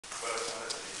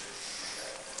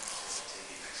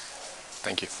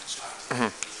Thank you. As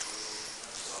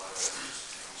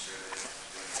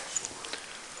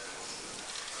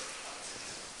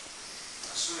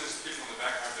soon as people in the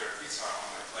back have their pizza on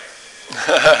their plate,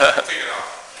 take it off.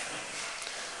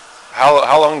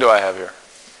 How long do I have here?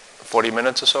 40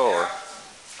 minutes or so? Or? Yeah,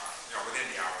 within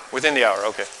the hour. Within the hour,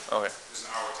 okay. Okay. There's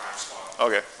an hour time slot.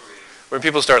 Okay. When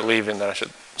people start leaving, then I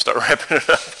should start wrapping it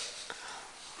up.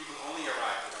 People only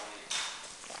arrive, they don't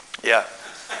leave. Yeah.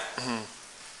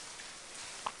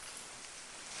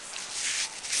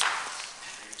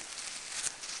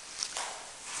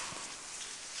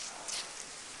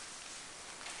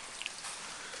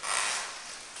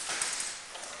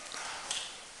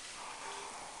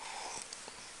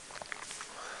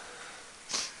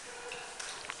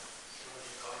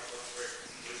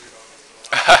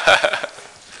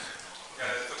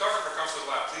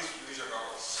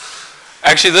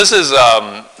 Actually, this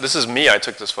is me. I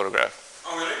took this photograph.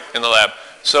 Oh, really? In the lab.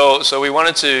 So we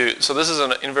wanted to. So this is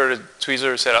an inverted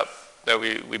tweezer setup that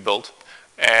we built,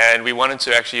 and we wanted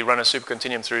to actually run a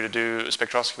supercontinuum through to do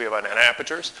spectroscopy of our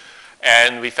nanoapertures,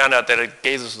 and we found out that it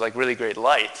gave us like really great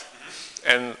light,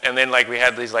 and then like we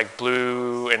had these like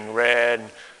blue and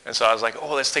red, and so I was like,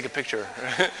 oh, let's take a picture,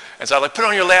 and so I was like, put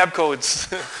on your lab coats.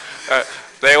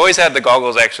 They always had the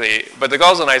goggles actually, but the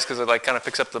goggles are nice because it like kind of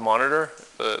picks up the monitor,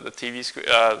 the TV screen,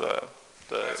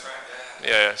 That's right,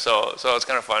 yeah. So it's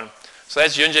kind of fun. So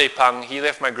that's Yunjae Pang. He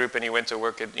left my group and he went to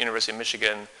work at University of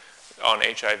Michigan on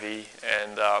HIV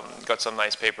and got some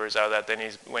nice papers out of that. Then he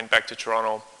went back to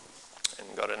Toronto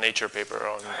and got a Nature paper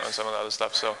on some of the other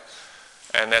stuff. So,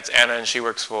 and that's Anna, and she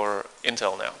works for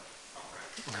Intel now.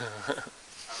 Okay. I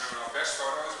remember our best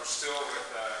photos were still with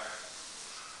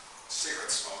cigarette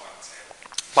smoke on the table.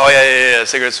 Oh yeah,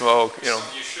 cigarette smoke. You know.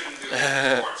 So you shouldn't do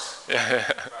it, of course. Yeah.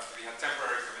 But we had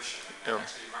temporary permission, and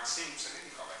actually Maxime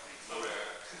Senenikov, I think,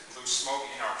 blew smoke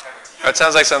in our cavity. That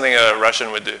sounds like something a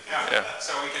Russian would do. Yeah.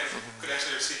 So we could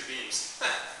actually see the beams.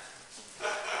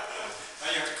 Now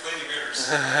you have to clean the mirrors.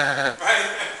 Right?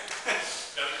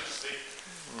 That's interesting.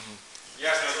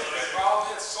 Yes, well,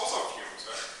 it's also fumes,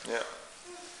 right?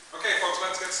 Yeah. Okay, folks,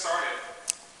 let's get started.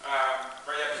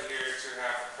 Very happy here to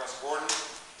have Professor Gordon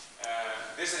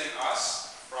visiting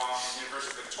us from the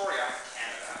University of Victoria,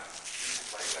 Canada. Beautiful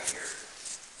place out here.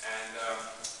 And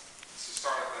she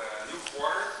started a new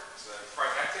quarter. It's quite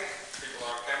hectic. People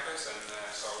are on campus, and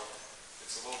so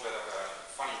it's a little bit of a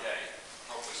funny day.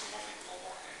 Hopefully some more people will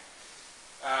walk in.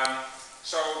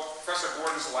 So Professor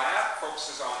Gordon's lab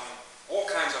focuses on all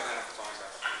kinds of nanophotonics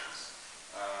applications.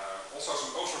 Also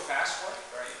some ultra-fast work,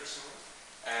 very interesting.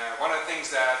 One of the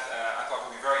things that I thought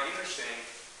would be very interesting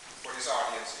for this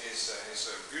audience is his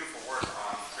beautiful work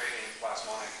on creating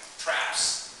plasmonic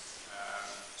traps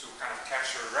to kind of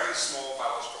capture very small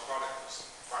biological particles,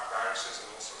 viruses, and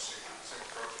also single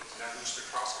proteins, and then do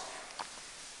spectroscopy.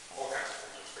 All kinds of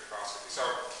forms of spectroscopy. So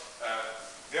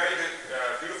very good,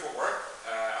 beautiful work.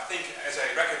 I think as a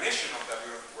recognition of that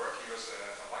beautiful work, he was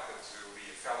elected to be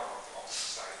a fellow of the Optical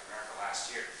Society of America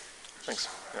last year. Thanks.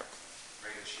 Yep.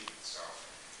 Great achievement. So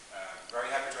very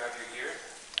happy to have you here,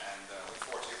 and look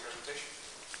forward to your presentation.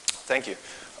 Thank you.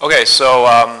 Okay, so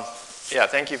yeah,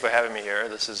 thank you for having me here.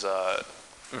 This is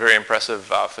very impressive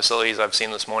facilities I've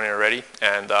seen this morning already,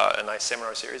 and a nice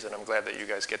seminar series, and I'm glad that you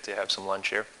guys get to have some lunch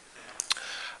here.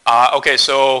 Okay,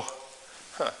 so,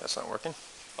 that's not working.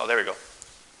 Oh, there we go.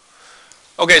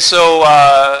 Okay, so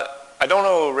I don't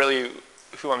know really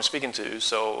who I'm speaking to,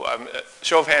 so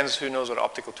show of hands, who knows what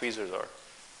optical tweezers are?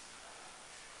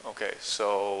 Okay,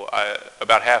 so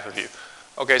about half of you.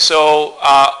 Okay, so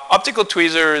optical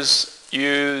tweezers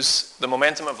use the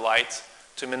momentum of light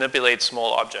to manipulate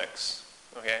small objects.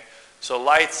 Okay, so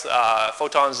light,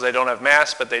 photons, they don't have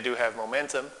mass, but they do have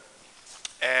momentum.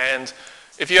 And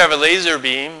if you have a laser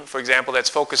beam, for example, that's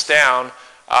focused down,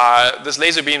 this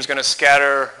laser beam is going to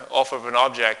scatter off of an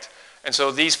object. And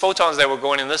so these photons that were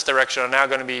going in this direction are now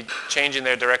going to be changing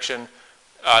their direction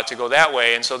to go that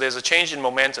way. And so there's a change in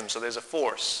momentum, so there's a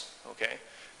force. Okay,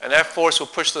 and that force will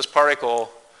push this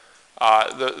particle,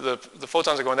 the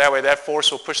photons are going that way, that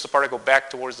force will push the particle back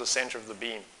towards the center of the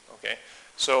beam. Okay,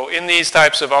 so in these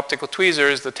types of optical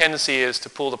tweezers, the tendency is to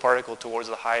pull the particle towards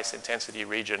the highest intensity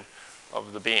region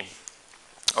of the beam.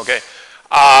 Okay,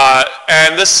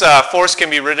 and this force can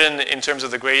be written in terms of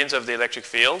the gradient of the electric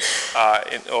field,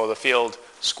 or the field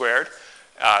squared,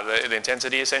 the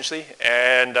intensity essentially,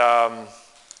 and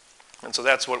so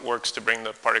that's what works to bring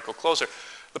the particle closer.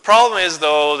 The problem is,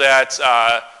 though, that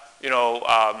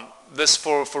this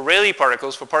for Rayleigh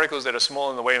particles, for particles that are small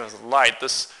in the wavelength of light,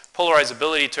 this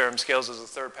polarizability term scales as a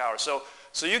third power. So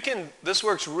So this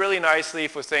works really nicely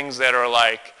for things that are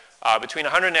like between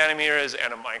 100 nanometers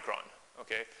and a micron,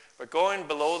 okay? But going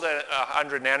below the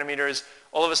 100 nanometers,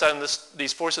 all of a sudden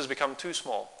these forces become too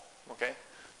small, okay,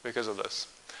 because of this.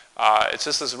 It's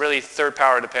just this really third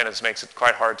power dependence makes it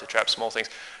quite hard to trap small things.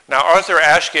 Now Arthur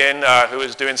Ashkin, who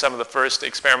was doing some of the first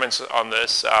experiments on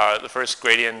this, the first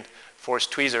gradient force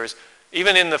tweezers,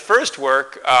 even in the first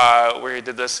work where he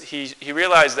did this, he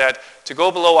realized that to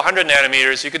go below 100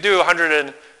 nanometers, you could do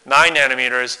 109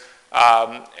 nanometers,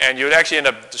 and you would actually end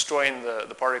up destroying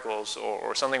the particles,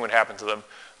 or something would happen to them.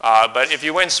 But if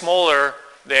you went smaller,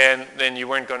 then you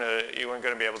weren't going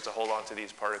to be able to hold on to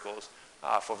these particles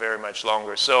for very much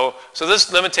longer. So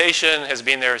this limitation has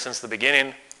been there since the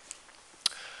beginning.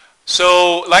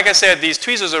 So like I said, these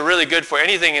tweezers are really good for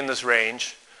anything in this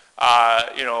range.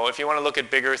 You know, if you want to look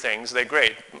at bigger things, they're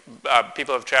great.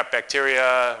 People have trapped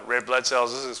bacteria, red blood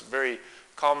cells. This is very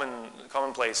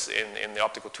commonplace in the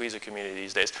optical tweezer community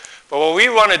these days. But what we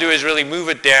want to do is really move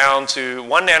it down to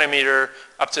 1 nanometer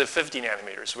up to 50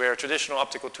 nanometers, where traditional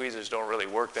optical tweezers don't really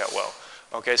work that well.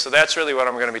 Okay, so that's really what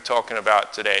I'm going to be talking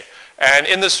about today. And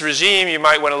in this regime, you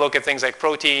might want to look at things like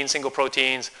proteins, single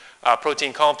proteins,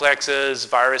 protein complexes,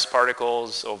 virus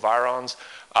particles or virons,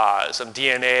 some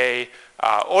DNA,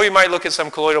 or you might look at some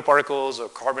colloidal particles or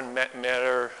carbon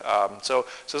matter. So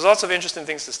there's lots of interesting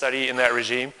things to study in that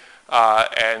regime.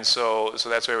 And so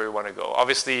that's where we want to go.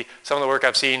 Obviously, some of the work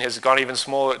I've seen has gone even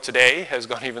smaller today, has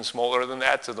gone even smaller than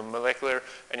that to the molecular,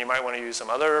 and you might want to use some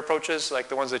other approaches like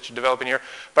the ones that you're developing here.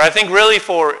 But I think really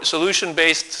for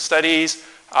solution-based studies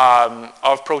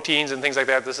of proteins and things like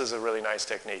that, this is a really nice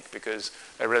technique because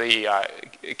it really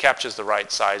it captures the right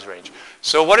size range.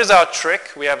 So what is our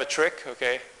trick? We have a trick,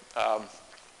 okay?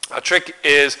 Our trick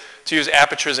is to use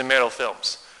apertures in metal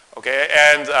films. Okay,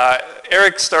 and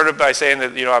Eric started by saying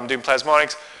that, you know, I'm doing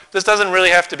plasmonics. This doesn't really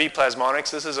have to be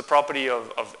plasmonics. This is a property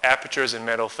of apertures in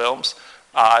metal films.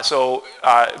 Hans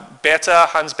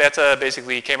Bethe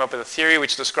basically came up with a theory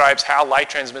which describes how light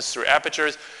transmits through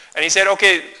apertures. And he said,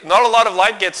 okay, not a lot of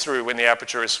light gets through when the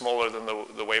aperture is smaller than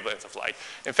the wavelength of light.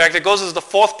 In fact, it goes as the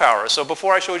 4th power. So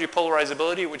before I showed you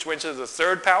polarizability, which went to the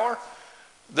 3rd power,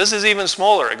 this is even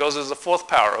smaller. It goes as the 4th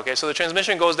power. Okay, so the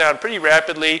transmission goes down pretty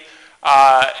rapidly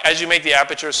as you make the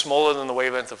aperture smaller than the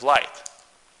wavelength of light.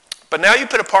 But now you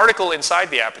put a particle inside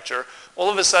the aperture, all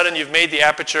of a sudden you've made the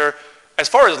aperture, as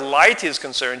far as light is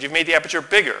concerned, you've made the aperture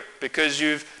bigger because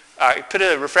you've put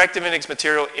a refractive index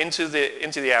material into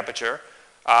the aperture.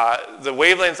 The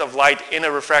wavelength of light in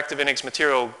a refractive index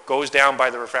material goes down by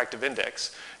the refractive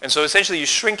index. And so essentially you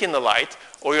shrink in the light,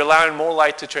 or you're allowing more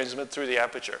light to transmit through the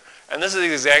aperture. And this is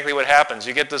exactly what happens.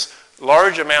 You get this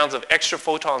large amount of extra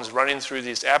photons running through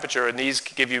this aperture, and these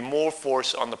give you more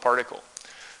force on the particle.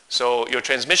 So your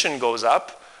transmission goes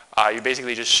up. You're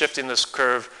basically just shifting this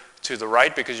curve to the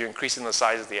right because you're increasing the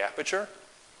size of the aperture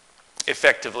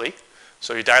effectively.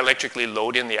 So you dielectrically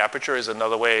load in the aperture is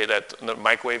another way that the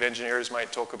microwave engineers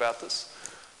might talk about this.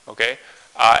 Okay?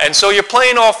 And so you're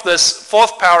playing off this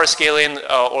 4th power scaling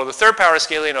or the 3rd power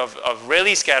scaling of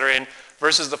Rayleigh scattering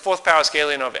versus the 4th power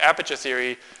scaling of aperture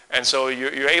theory. And so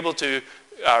you're able to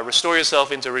restore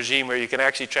yourself into a regime where you can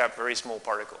actually trap very small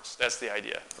particles. That's the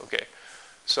idea. Okay.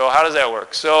 So how does that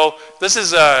work? So this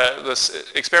is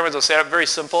this experimental setup, very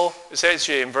simple.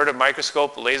 Essentially, inverted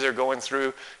microscope, laser going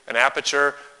through an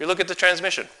aperture. You look at the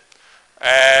transmission.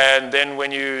 And then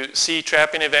when you see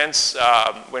trapping events,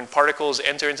 when particles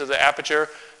enter into the aperture,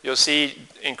 you'll see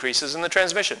increases in the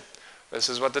transmission. This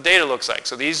is what the data looks like.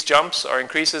 So these jumps are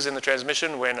increases in the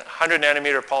transmission when 100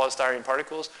 nanometer polystyrene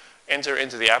particles enter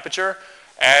into the aperture.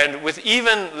 And with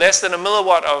even less than a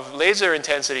milliwatt of laser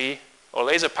intensity, or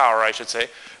laser power I should say,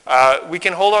 we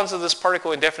can hold on to this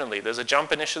particle indefinitely. There's a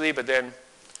jump initially, but then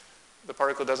the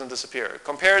particle doesn't disappear.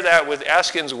 Compare that with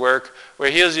Ashkin's work where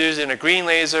he was using a green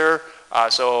laser.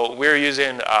 So we're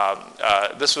using,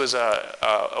 this was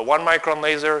a 1 micron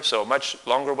laser, so a much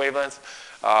longer wavelength.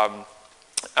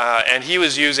 And he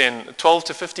was using 12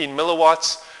 to 15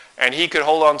 milliwatts, and he could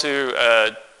hold on to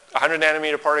a 100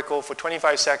 nanometer particle for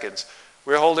 25 seconds.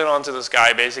 We're holding on to this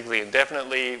guy basically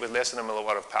indefinitely with less than a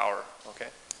milliwatt of power. Okay.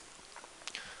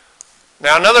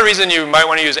 Now another reason you might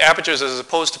want to use apertures as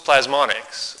opposed to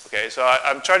plasmonics. Okay, so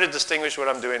I'm trying to distinguish what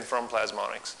I'm doing from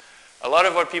plasmonics. A lot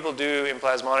of what people do in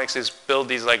plasmonics is build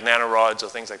these like nanorods or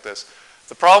things like this.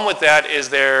 The problem with that is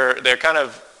they're kind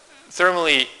of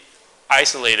thermally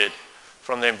isolated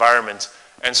from the environment.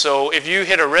 And so if you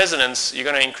hit a resonance, you're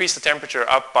going to increase the temperature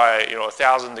up by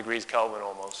 1,000 degrees Kelvin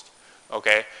almost,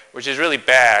 okay, which is really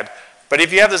bad. But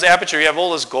if you have this aperture, you have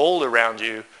all this gold around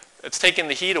you, It's taking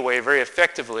the heat away very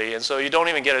effectively, and so you don't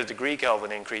even get a degree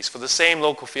Kelvin increase for the same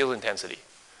local field intensity.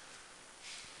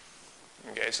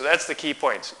 Okay, so that's the key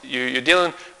point. When you're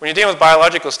dealing with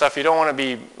biological stuff, you don't want to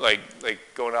be like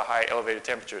going to high elevated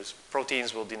temperatures.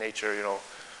 Proteins will denature,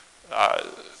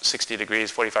 60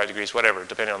 degrees, 45 degrees, whatever,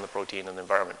 depending on the protein and the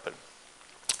environment, but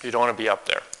you don't want to be up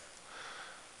there.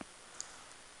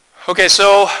 Okay,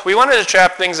 so we wanted to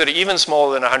trap things that are even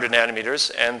smaller than 100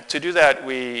 nanometers, and to do that,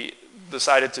 we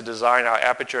decided to design our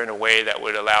aperture in a way that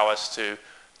would allow us to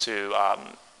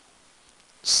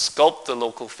sculpt the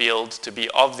local field to be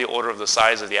of the order of the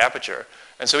size of the aperture.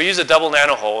 And so we use a double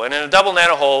nanohole. And in a double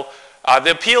nanohole,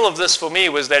 the appeal of this for me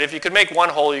was that if you could make one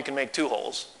hole, you can make two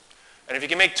holes. And if you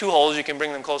can make two holes, you can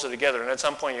bring them closer together. And at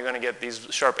some point, you're going to get these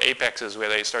sharp apexes where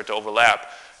they start to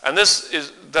overlap. And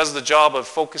this does the job of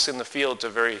focusing the field to a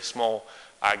very small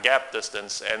gap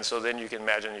distance. And so then you can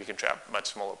imagine you can trap much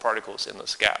smaller particles in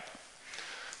this gap.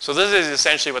 So this is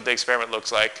essentially what the experiment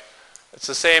looks like. It's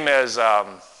the same as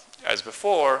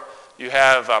before. You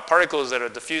have particles that are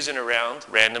diffusing around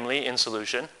randomly in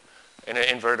solution in an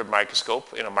inverted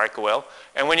microscope, in a microwell.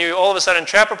 And when you all of a sudden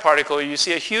trap a particle, you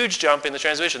see a huge jump in the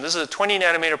transmission. This is a 20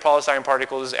 nanometer polystyrene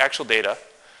particle. This is actual data.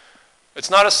 It's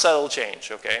not a subtle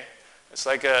change, okay? It's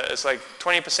like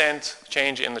 20%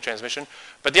 change in the transmission.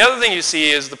 But the other thing you see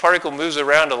is the particle moves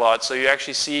around a lot, so you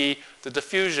actually see the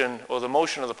diffusion or the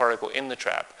motion of the particle in the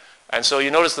trap. And so you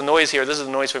notice the noise here. This is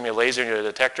the noise from your laser and your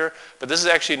detector, but this is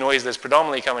actually noise that's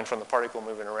predominantly coming from the particle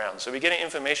moving around. So we're getting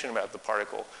information about the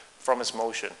particle from its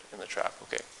motion in the trap,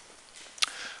 okay?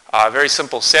 Very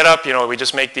simple setup. We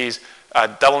just make these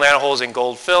double nanoholes in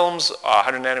gold films,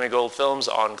 100 nanometer gold films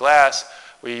on glass.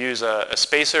 We use a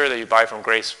spacer that you buy from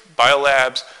Grace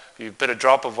Biolabs. You put a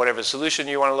drop of whatever solution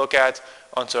you want to look at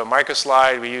onto a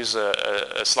microslide. We use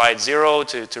a slide 0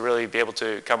 to really be able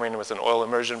to come in with an oil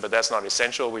immersion, but that's not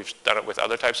essential. We've done it with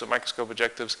other types of microscope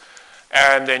objectives.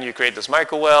 And then you create this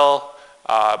microwell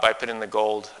by putting the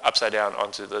gold upside down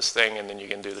onto this thing, and then you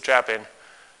can do the trapping.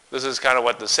 This is kind of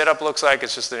what the setup looks like.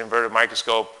 It's just an inverted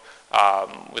microscope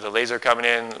with a laser coming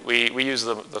in. We use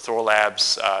the Thor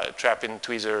Labs trapping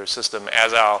tweezer system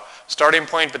as our starting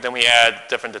point, but then we add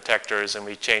different detectors and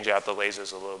we change out the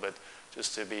lasers a little bit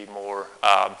just to be more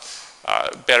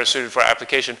better suited for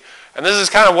application. And this is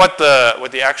kind of what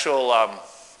the actual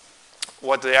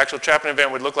trapping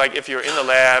event would look like if you're in the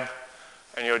lab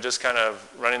and you're just kind of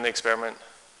running the experiment.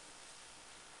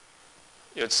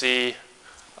 You'd see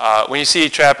when you see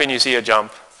trapping, you see a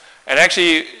jump. And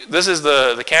actually, this is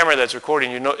the camera that's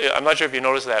recording. I'm not sure if you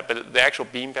noticed that, but the actual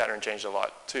beam pattern changed a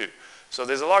lot too. So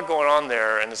there's a lot going on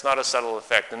there, and it's not a subtle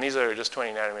effect. And these are just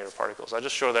 20 nanometer particles. I'll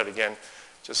just show that again,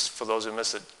 just for those who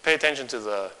missed it. Pay attention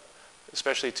to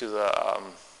especially to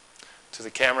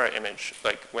the camera image.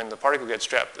 Like when the particle gets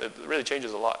trapped, it really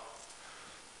changes a lot.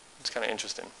 It's kind of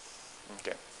interesting.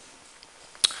 Okay.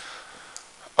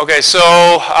 Okay,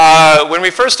 so when we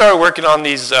first started working on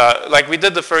these, like we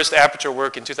did the first aperture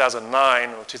work in 2009,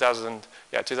 or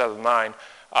 2009.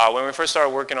 When we first started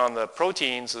working on the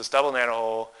proteins, this double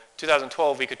nanohole,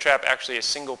 2012, we could trap actually a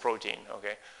single protein,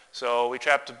 okay? So we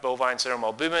trapped bovine serum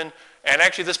albumin, and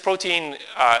actually this protein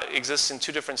exists in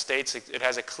two different states. It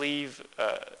has a cleave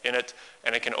in it,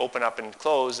 and it can open up and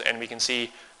close, and we can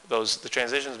see the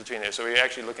transitions between there. So we're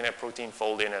actually looking at protein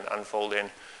fold-in and unfold-in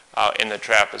in the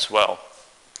trap as well.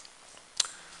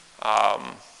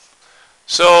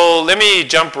 So let me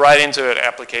jump right into an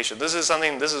application. This is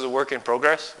a work in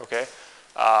progress, okay?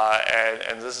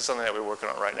 And this is something that we're working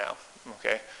on right now,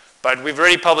 okay? But we've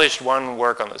already published one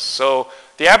work on this. So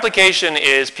the application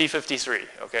is P53,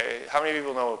 okay? How many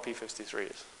people know what P53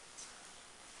 is?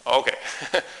 Okay.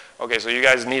 Okay, so you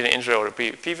guys need an intro to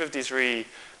P53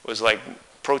 was like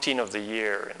protein of the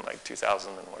year in like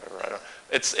 2000 and whatever.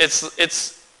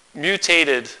 It's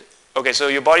mutated. Okay, so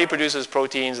your body produces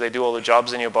proteins. They do all the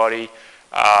jobs in your body.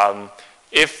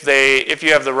 If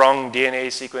you have the wrong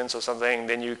DNA sequence or something,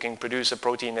 then you can produce a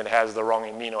protein that has the wrong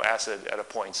amino acid at a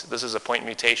point. This is a point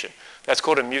mutation. That's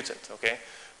called a mutant, okay?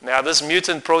 Now this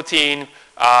mutant protein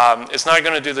is not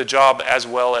going to do the job as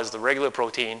well as the regular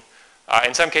protein.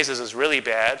 In some cases it's really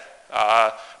bad,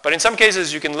 but in some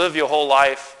cases you can live your whole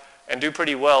life and do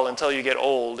pretty well until you get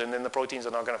old, and then the proteins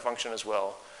are not going to function as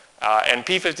well. And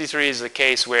P53 is a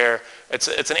case where it's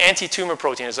an anti-tumor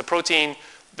protein. It's a protein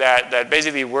that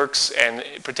basically works and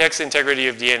protects the integrity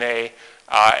of DNA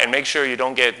and makes sure you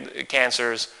don't get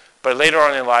cancers. But later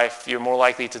on in life, you're more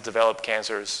likely to develop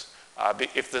cancers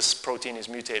if this protein is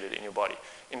mutated in your body.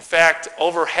 In fact,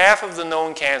 over half of the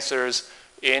known cancers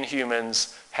in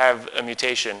humans have a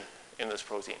mutation in this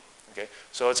protein. Okay?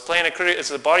 So it's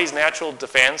the body's natural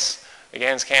defense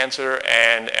against cancer,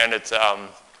 and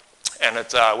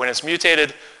when it's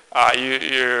mutated,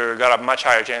 you've got a much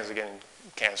higher chance of getting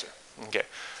cancer. Okay,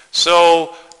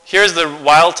 so here's the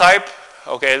wild type.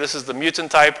 Okay, this is the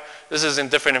mutant type. This is in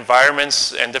different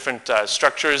environments and different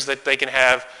structures that they can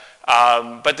have.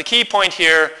 But the key point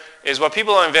here is what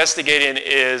people are investigating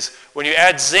is when you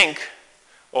add zinc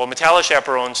or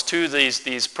metallochaperones to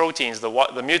these proteins,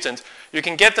 the mutant, you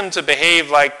can get them to behave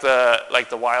like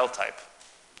the wild type.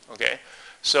 Okay,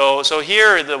 so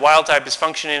here the wild type is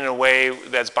functioning in a way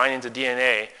that's binding to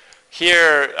DNA.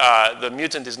 Here the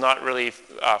mutant is not really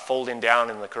folding down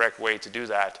in the correct way to do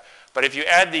that. But if you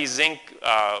add these zinc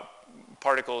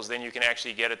particles, then you can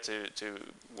actually get it to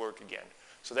work again.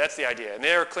 So that's the idea. And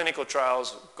there are clinical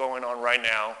trials going on right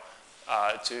now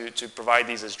to provide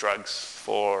these as drugs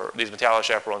for these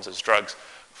metallochaperones as drugs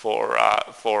for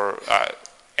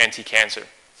anti-cancer.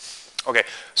 Okay,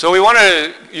 so we want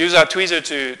to use our tweezer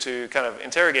to kind of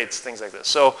interrogate things like this.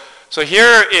 So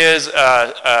here is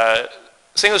a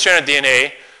single-stranded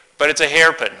DNA, but it's a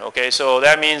hairpin. Okay, so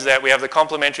that means that we have the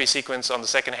complementary sequence on the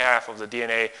second half of the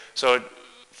DNA. So it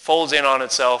folds in on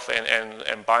itself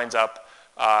and binds up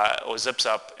or zips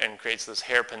up and creates this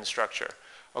hairpin structure.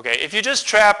 Okay, if you just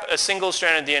trap a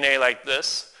single-stranded DNA like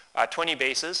this, 20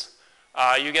 bases,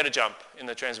 you get a jump in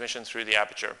the transmission through the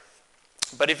aperture.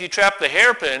 But if you trap the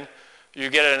hairpin, you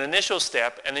get an initial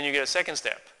step, and then you get a second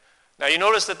step. Now you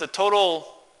notice that the total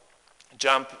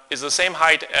jump is the same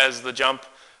height as the jump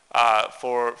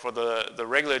for the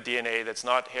regular DNA that's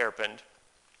not hairpinned.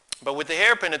 But with the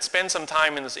hairpin, it spends some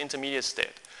time in this intermediate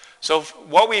state. So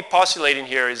what we're postulating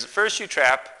here is first you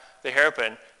trap the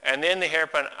hairpin, and then the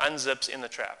hairpin unzips in the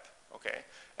trap. Okay?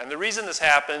 And the reason this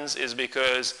happens is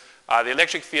because the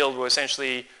electric field will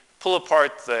essentially pull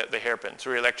apart the hairpin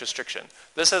through electrostriction.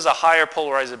 This has a higher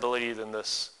polarizability than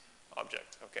this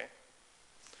object. Okay?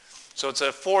 So it's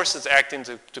a force that's acting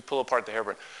to pull apart the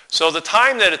hairpin. So the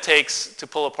time that it takes to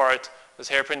pull apart this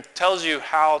hairpin tells you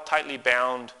how tightly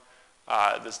bound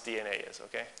this DNA is.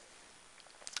 Okay?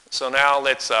 So now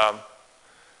let's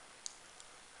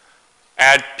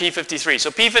add P53. So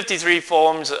P53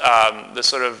 forms this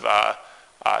sort of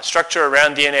structure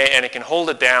around DNA, and it can hold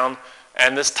it down.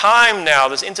 And this time now,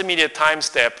 this intermediate time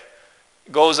step,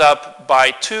 goes up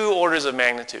by 2 orders of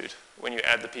magnitude when you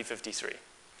add the P53.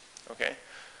 Okay?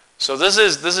 So this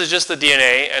is just the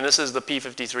DNA, and this is the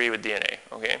P53 with DNA.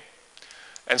 Okay?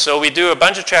 And so we do a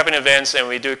bunch of trapping events, and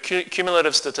we do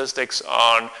cumulative statistics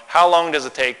on how long does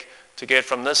it take to get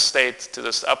from this state to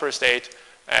this upper state.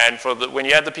 And when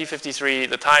you add the P53,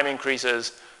 the time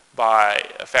increases by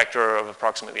a factor of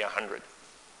approximately 100.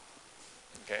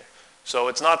 Okay? So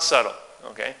it's not subtle.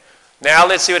 Okay? Now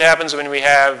let's see what happens when we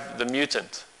have the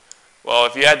mutant. Well,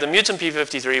 if you add the mutant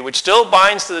P53, which still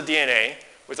binds to the DNA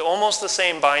with almost the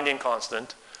same binding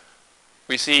constant,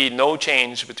 we see no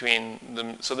change between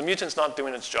them. So the mutant's not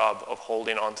doing its job of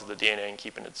holding onto the DNA and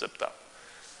keeping it zipped up.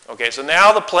 Okay, so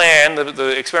now the plan,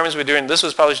 the experiments we're doing, this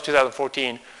was published in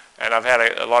 2014, and I've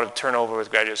had a lot of turnover with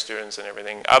graduate students and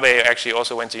everything. Abe actually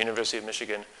also went to University of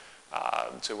Michigan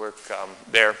to work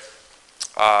there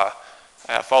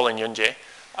following Yunje.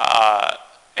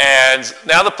 And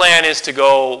now the plan is to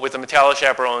go with the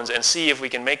metallochaperones and see if we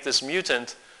can make this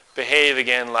mutant behave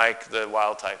again like the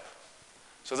wild type.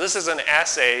 So this is an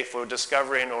assay for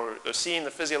discovering or seeing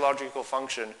the physiological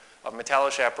function of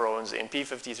metallochaperones in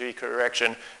P53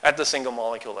 correction at the single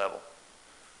molecule level.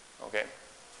 Okay?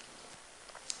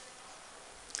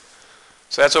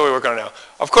 So that's what we work on now.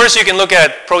 Of course, you can look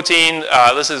at protein.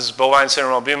 This is bovine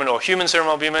serum albumin or human serum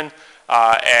albumin.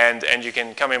 And you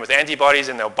can come in with antibodies,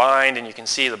 and they'll bind, and you can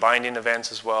see the binding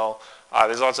events as well.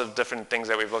 There's lots of different things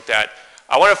that we've looked at.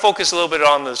 I want to focus a little bit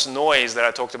on this noise that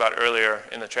I talked about earlier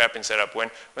in the trapping setup.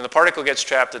 When the particle gets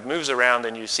trapped, it moves around,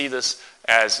 and you see this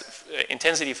as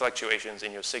intensity fluctuations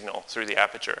in your signal through the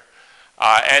aperture.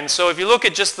 And so if you look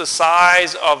at just the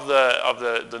size of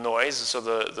the noise,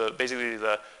 so basically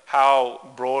how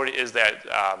broad is that,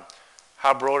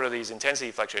 how broad are these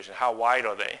intensity fluctuations, how wide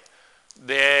are they,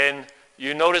 then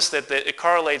you notice that it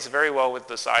correlates very well with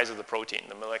the size of the protein,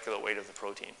 the molecular weight of the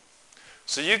protein.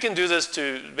 So you can do this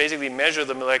to basically measure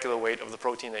the molecular weight of the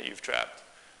protein that you've trapped.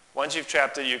 Once you've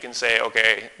trapped it, you can say,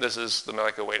 okay, this is the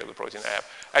molecular weight of the protein I have.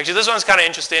 Actually, this one's kind of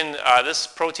interesting. This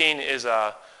protein is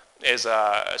a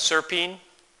serpine.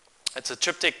 It's a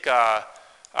tryptic.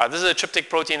 This is a tryptic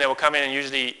protein that will come in and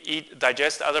usually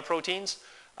digest other proteins.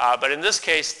 But in this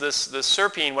case, this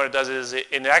serpine, what it does is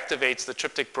it inactivates the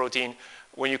tryptic protein.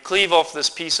 When you cleave off this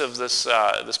piece of this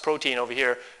protein over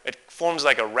here, it forms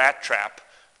like a rat trap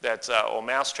or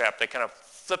mouse trap that kind of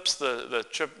flips the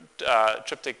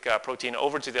tryptic protein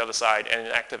over to the other side and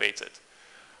it activates it.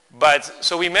 But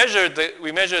so we measured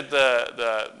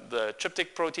the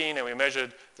tryptic protein and we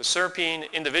measured the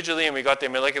serpine individually and we got their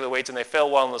molecular weights and they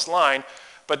fell well in this line.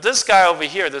 But this guy over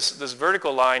here, this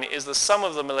vertical line, is the sum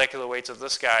of the molecular weights of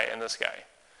this guy and this guy.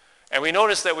 And we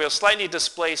noticed that we were slightly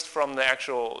displaced from the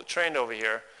actual trend over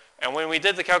here. And when we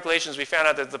did the calculations, we found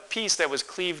out that the piece that was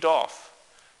cleaved off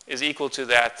is equal to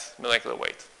that molecular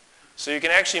weight. So you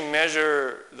can actually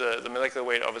measure the molecular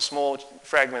weight of a small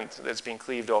fragment that's being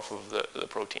cleaved off of the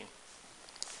protein.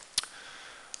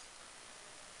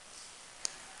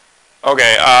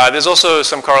 Okay, there's also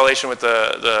some correlation with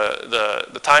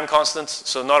the time constants.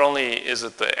 So not only is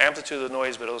it the amplitude of the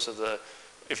noise, but also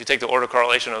if you take the order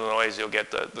correlation of the noise, you'll get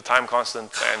the time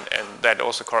constant, and that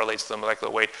also correlates to the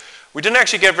molecular weight. We didn't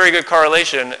actually get very good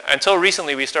correlation until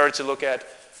recently. We started to look at,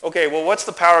 okay, well, what's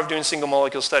the power of doing single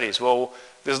molecule studies? Well,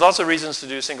 there's lots of reasons to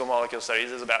do single molecule studies.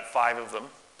 There's about 5 of them.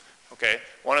 Okay,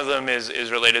 one of them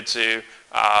is related to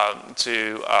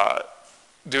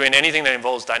doing anything that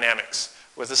involves dynamics.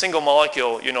 With a single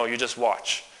molecule, you just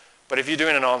watch. But if you're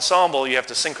doing an ensemble, you have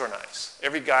to synchronize.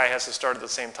 Every guy has to start at the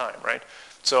same time, right?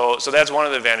 So that's one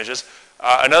of the advantages.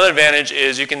 Another advantage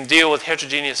is you can deal with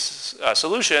heterogeneous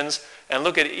solutions and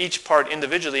look at each part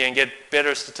individually and get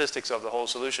better statistics of the whole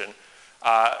solution.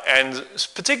 And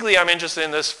particularly I'm interested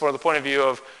in this for the point of view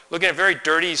of looking at very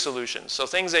dirty solutions. So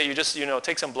things that you just,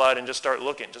 take some blood and just start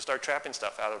looking, just start trapping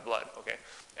stuff out of blood, okay?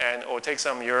 Or take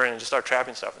some urine and just start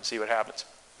trapping stuff and see what happens.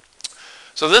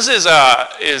 So this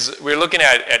we're looking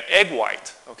at egg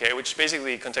white, okay, which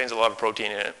basically contains a lot of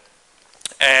protein in it.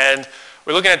 And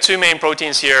we're looking at 2 main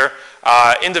proteins here.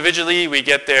 Individually, we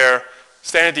get their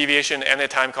standard deviation and their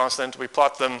time constant. We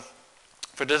plot them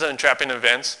for different trapping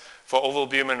events for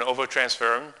ovalbumin and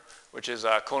ovotransferrin, which is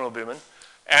conalbumin.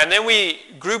 And then we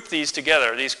group these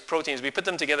together, these proteins. We put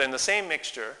them together in the same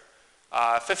mixture,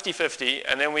 50-50,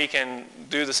 and then we can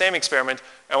do the same experiment,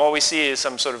 and what we see is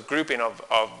some sort of grouping of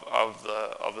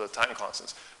the time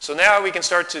constants. So now we can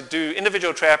start to do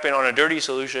individual trapping on a dirty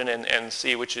solution and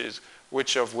see which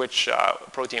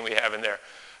protein we have in there.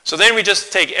 So then we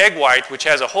just take egg white, which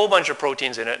has a whole bunch of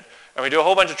proteins in it, and we do a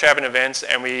whole bunch of trapping events,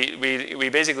 and we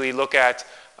basically look at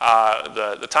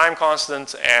the time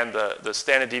constant and the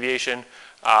standard deviation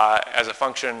as a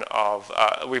function of,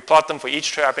 we plot them for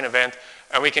each trapping event,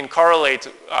 and we can correlate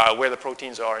where the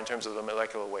proteins are in terms of the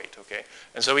molecular weight, okay?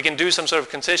 And so we can do some sort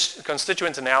of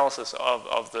constituent analysis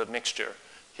of the mixture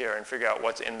here and figure out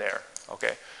what's in there,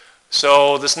 okay?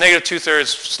 So this negative 2/3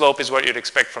 slope is what you'd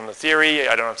expect from the theory.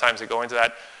 I don't have time to go into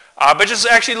that. But just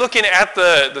actually looking at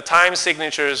the time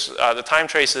signatures, the time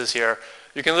traces here,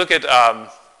 you can look at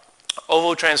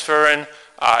ovotransferrin,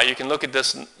 you can look at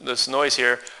this noise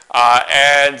here,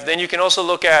 and then you can also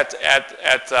look at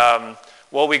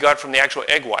what we got from the actual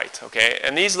egg white, okay?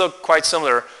 And these look quite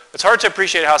similar. It's hard to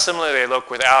appreciate how similar they look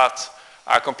without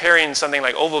comparing something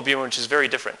like ovalbumin, which is very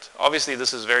different. Obviously,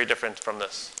 this is very different from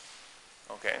this,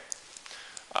 okay?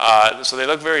 So they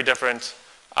look very different.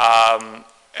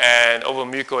 And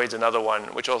ovomucoid's another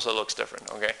one, which also looks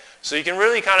different, okay? So you can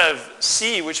really kind of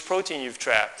see which protein you've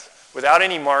trapped without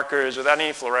any markers, without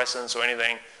any fluorescence or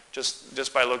anything,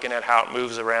 just by looking at how it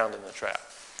moves around in the trap.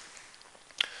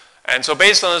 And so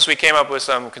based on this, we came up with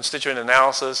some constituent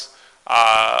analysis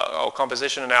or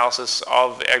composition analysis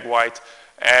of the egg white.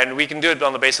 And we can do it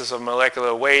on the basis of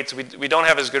molecular weights. We don't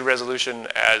have as good resolution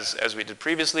as we did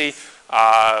previously,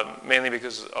 mainly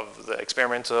because of the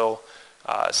experimental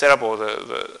setup or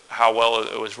how well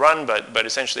it was run, but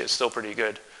essentially it's still pretty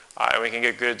good. And we can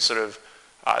get good sort of,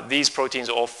 these proteins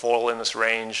all fall in this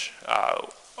range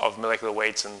of molecular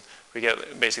weights, and we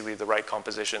get basically the right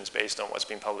compositions based on what's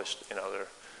been published in other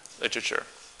literature.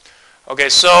 Okay,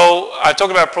 so I've talked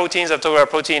about proteins, I've talked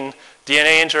about protein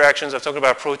DNA interactions, I've talked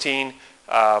about protein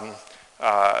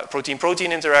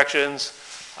protein interactions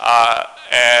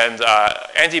and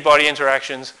antibody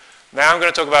interactions. Now I'm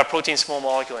going to talk about protein small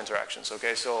molecule interactions,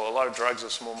 okay? So a lot of drugs are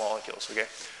small molecules, okay?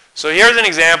 So here's an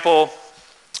example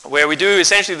where we do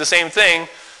essentially the same thing.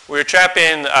 We're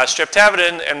trapping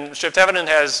streptavidin, and streptavidin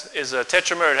is a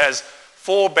tetramer. It has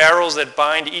 4 barrels that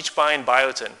each bind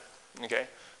biotin, okay?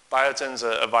 Biotin's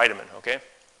a vitamin, okay?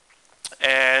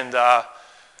 And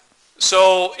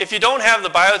so if you don't have the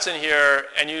biotin here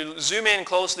and you zoom in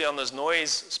closely on this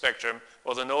noise spectrum,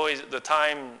 or the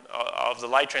time of the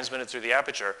light transmitted through the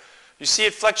aperture, you see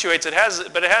it fluctuates.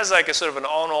 But it has like a sort of an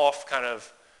on-off kind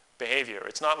of behavior.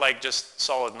 It's not like just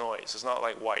solid noise. It's not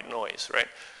like white noise, right?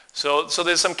 So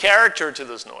there's some character to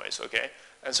this noise, okay?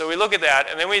 And so we look at that,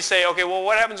 and then we say, okay, well,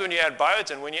 what happens when you add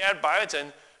biotin? When you add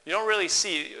biotin, you don't really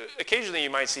see, occasionally you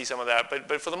might see some of that,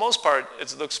 but for the most part,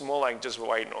 it looks more like just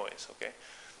white noise, okay?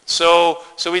 So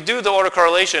we do the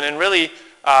autocorrelation, and really,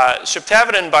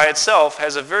 streptavidin by itself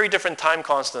has a very different time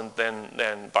constant than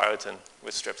biotin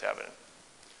with streptavidin.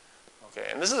 Okay,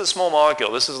 and this is a small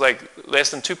molecule. This is like less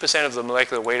than 2% of the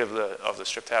molecular weight of the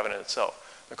streptavidin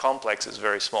itself. The complex is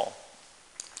very small.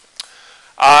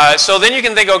 So then you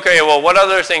can think, okay, well, what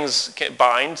other things can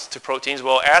bind to proteins?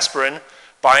 Well, aspirin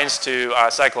binds to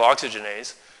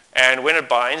cyclooxygenase, and when it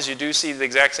binds, you do see the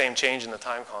exact same change in the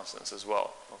time constants as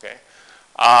well. Okay,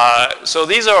 so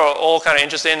these are all kind of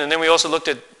interesting, and then we also looked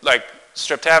at like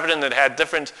streptavidin that had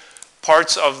different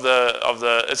parts of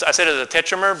I said it's a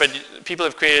tetramer, but people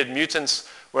have created mutants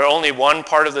where only one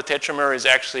part of the tetramer is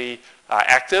actually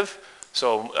active.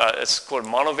 So it's called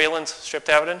monovalent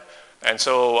streptavidin, and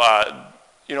so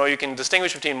you can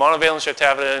distinguish between monovalent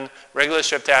streptavidin, regular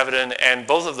streptavidin, and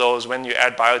both of those when you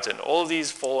add biotin. All of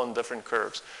these fall on different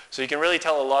curves. So you can really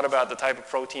tell a lot about the type of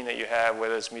protein that you have,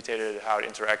 whether it's mutated, how it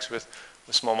interacts with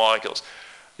small molecules.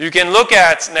 You can look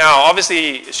at, now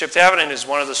obviously streptavidin is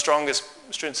one of the strongest,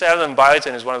 streptavidin and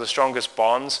biotin is one of the strongest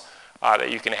bonds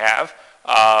that you can have.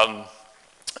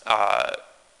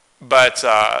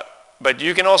 But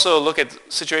you can also look at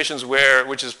situations where,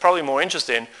 which is probably more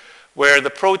interesting, where the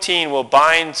protein will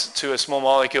bind to a small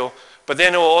molecule, but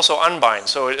then it will also unbind,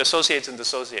 so it associates and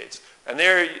dissociates. And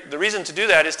the reason to do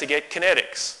that is to get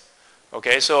kinetics.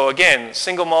 Okay, so again,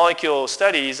 single molecule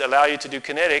studies allow you to do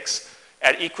kinetics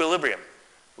at equilibrium,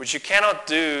 which you cannot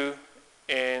do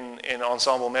in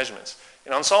ensemble measurements.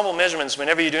 In ensemble measurements,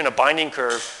 whenever you're doing a binding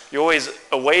curve, you're always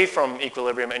away from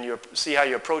equilibrium and you see how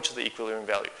you approach the equilibrium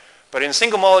value. But in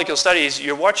single molecule studies,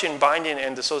 you're watching binding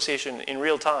and dissociation in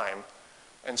real time.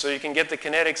 And so you can get the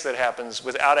kinetics that happens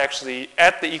without actually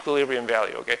at the equilibrium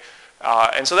value, okay?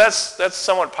 And so that's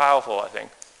somewhat powerful, I think.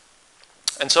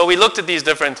 And so we looked at these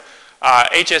different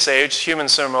HSH, human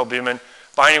serum albumin,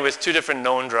 binding with two different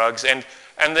known drugs. And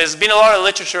there's been a lot of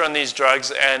literature on these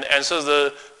drugs. And so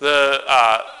the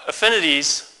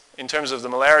affinities, in terms of the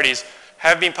molarities,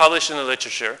 have been published in the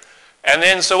literature. And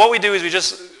then so what we do is we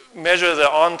just measure the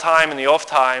on time and the off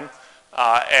time.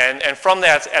 And from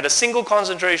that, at a single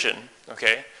concentration,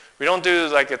 okay, we don't do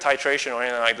like a titration or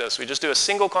anything like this. We just do a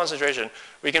single concentration.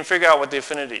 We can figure out what the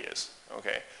affinity is,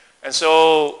 okay? And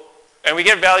so, and we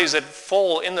get values that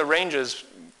fall in the ranges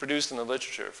produced in the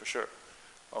literature for sure,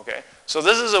 okay? So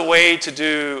this is a way to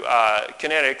do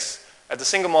kinetics at the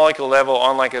single molecule level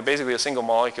on like basically a single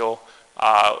molecule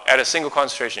at a single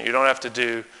concentration. You don't have to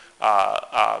do,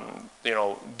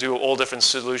 do all different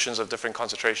solutions of different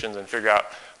concentrations and figure out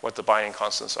what the binding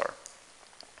constants are,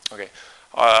 okay?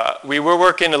 We were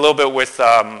working a little bit with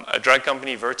a drug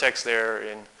company, Vertex, there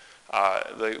in,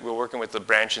 we're working with the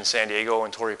branch in San Diego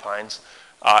and Torrey Pines.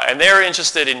 And they're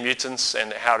interested in mutants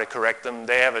and how to correct them.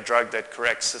 They have a drug that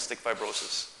corrects cystic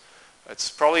fibrosis.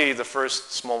 It's probably the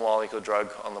first small molecule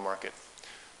drug on the market.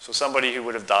 So somebody who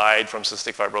would have died from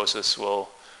cystic fibrosis will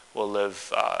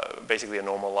live basically a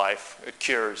normal life. It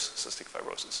cures cystic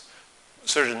fibrosis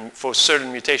for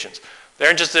certain mutations. They're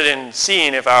interested in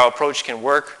seeing if our approach can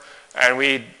work. And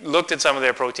we looked at some of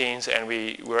their proteins, and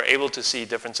we were able to see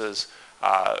differences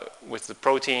with the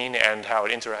protein and how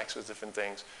it interacts with different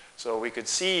things. So we could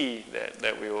see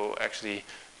that we will actually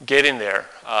get in there.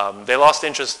 They lost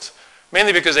interest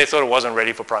mainly because they thought it wasn't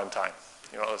ready for prime time.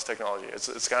 This technology.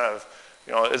 It's kind of,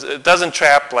 it doesn't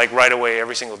trap like right away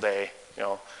every single day.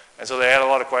 And so they had a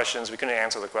lot of questions. We couldn't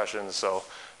answer the questions. So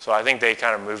I think they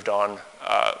kind of moved on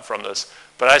from this.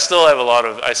 But I still have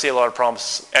I see a lot of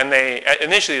promise, and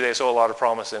initially they saw a lot of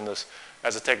promise in this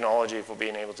as a technology for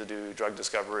being able to do drug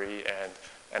discovery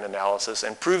and analysis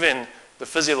and proving the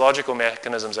physiological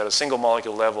mechanisms at a single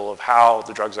molecule level of how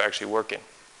the drugs are actually working.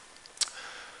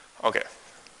 Okay.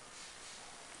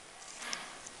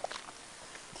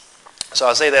 So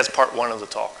I'll say that's part one of the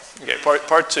talk. Okay,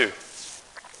 part two.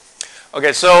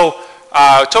 Okay, so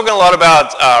talking a lot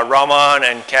about Raman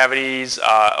and cavities,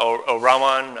 or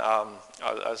Raman.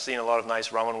 I've seen a lot of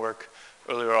nice Raman work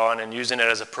earlier on and using it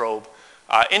as a probe.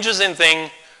 Interesting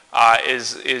thing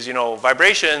is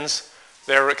vibrations.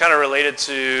 They're kind of related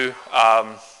to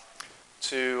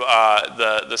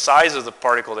the size of the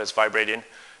particle that's vibrating.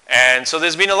 And so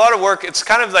there's been a lot of work. It's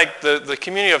kind of like the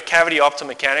community of cavity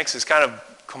optomechanics is kind of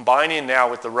combining now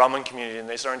with the Raman community, and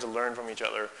they're starting to learn from each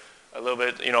other a little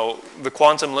bit. The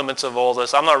quantum limits of all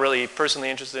this. I'm not really personally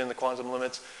interested in the quantum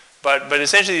limits. But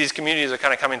essentially these communities are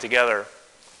kind of coming together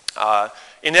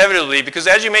inevitably, because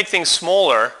as you make things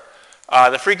smaller,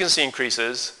 the frequency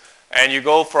increases, and you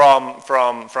go from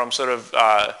sort of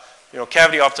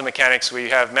cavity optomechanics where you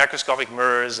have macroscopic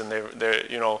mirrors and they're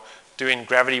doing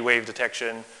gravity wave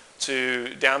detection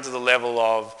down to the level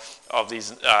of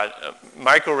these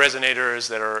micro resonators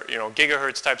that are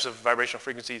gigahertz types of vibrational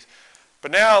frequencies. But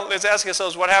now let's ask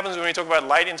ourselves, what happens when we talk about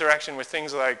light interaction with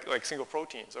things like single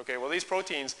proteins? Okay, well these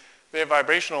proteins, they have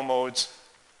vibrational modes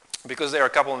because they're a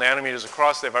couple of nanometers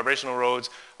across. Their vibrational modes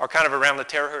are kind of around the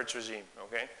terahertz regime.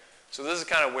 Okay, so this is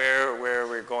kind of where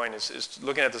we're going is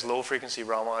looking at this low frequency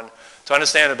Raman to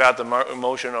understand about the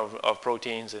motion of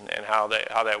proteins and how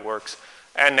that works,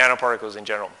 and nanoparticles in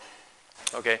general.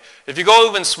 Okay, if you go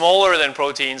even smaller than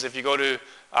proteins, if you go to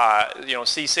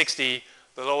C60,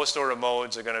 the lowest order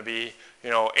modes are going to be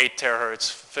 8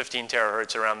 terahertz, 15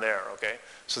 terahertz around there. Okay,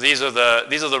 so these are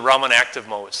the Raman active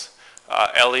modes.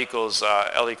 L equals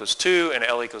 2 and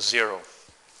L equals 0.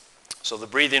 So the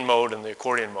breathing mode and the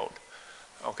accordion mode.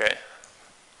 Okay.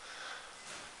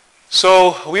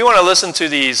 So we want to listen to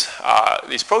these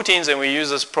proteins, and we use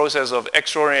this process of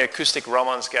extraordinary acoustic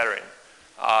Raman scattering.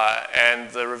 And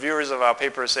the reviewers of our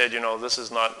paper said, this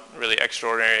is not really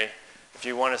extraordinary. If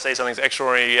you want to say something's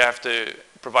extraordinary, you have to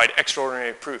provide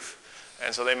extraordinary proof.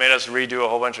 And so they made us redo a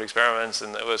whole bunch of experiments,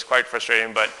 and it was quite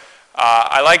frustrating. But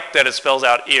I like that it spells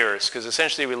out ears, because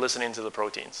essentially we're listening to the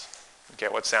proteins, okay,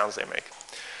 what sounds they make.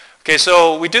 Okay,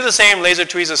 so we do the same laser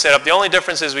tweezer setup. The only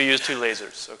difference is we use 2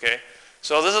 lasers, okay?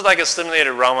 So this is like a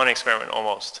stimulated Raman experiment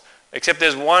almost, except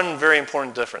there's one very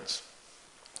important difference.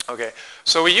 Okay,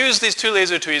 so we use these 2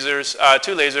 laser tweezers,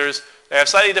 2 lasers. They have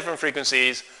slightly different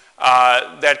frequencies.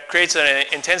 That creates an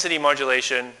intensity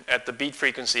modulation at the beat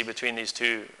frequency between these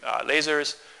 2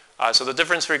 lasers. So the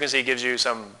difference frequency gives you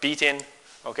some beat-in,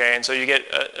 okay, and so you get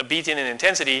a beat-in in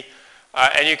intensity,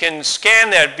 and you can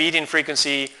scan that beat-in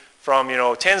frequency from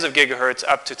tens of gigahertz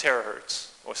up to terahertz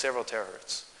or several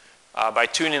terahertz by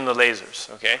tuning the lasers,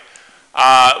 okay.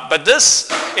 But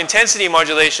this intensity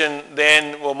modulation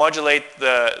then will modulate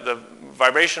the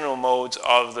vibrational modes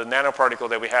of the nanoparticle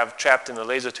that we have trapped in the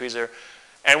laser tweezer.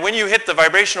 And when you hit the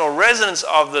vibrational resonance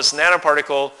of this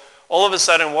nanoparticle, all of a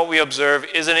sudden what we observe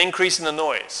is an increase in the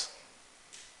noise.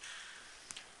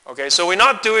 Okay, so we're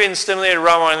not doing stimulated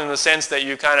Raman in the sense that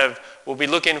you kind of will be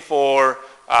looking for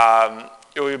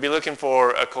you'll be looking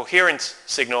for a coherent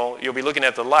signal. You'll be looking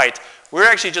at the light. We're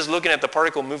actually just looking at the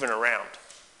particle moving around.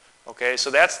 Okay, so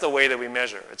that's the way that we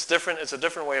measure. It's different. It's a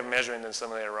different way of measuring than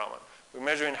stimulated Raman. We're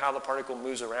measuring how the particle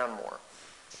moves around more.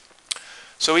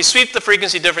 So we sweep the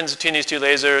frequency difference between these 2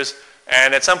 lasers,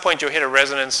 and at some point you'll hit a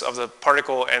resonance of the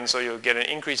particle, and so you'll get an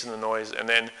increase in the noise, and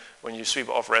then when you sweep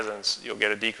off resonance, you'll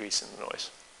get a decrease in the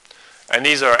noise. And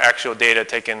these are actual data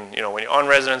taken, when you're on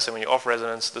resonance and when you're off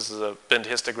resonance. This is a bent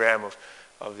histogram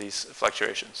of these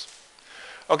fluctuations.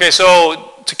 Okay,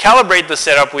 so to calibrate the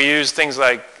setup, we use things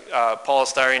like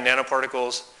polystyrene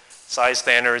nanoparticles, size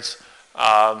standards,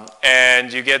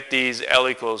 and you get these L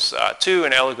equals 2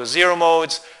 and L equals 0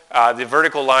 modes. The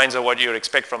vertical lines are what you would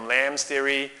expect from LAMMP's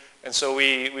theory, and so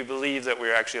we believe that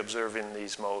we're actually observing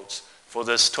these modes for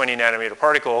this 20 nanometer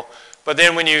particle. But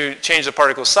then when you change the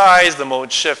particle size, the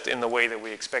modes shift in the way that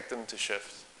we expect them to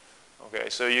shift. Okay,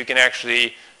 so you can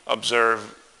actually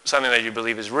observe something that you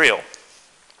believe is real.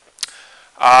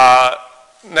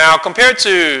 Now, compared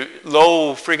to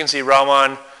low frequency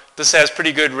Raman, this has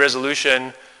pretty good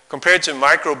resolution. Compared to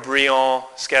micro-Brion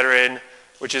scattering,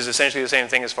 which is essentially the same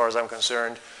thing as far as I'm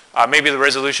concerned, maybe the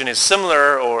resolution is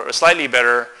similar or slightly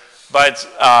better, but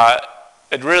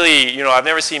it really, I've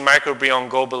never seen micro-Brion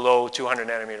go below 200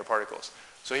 nanometer particles.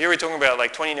 So here we're talking about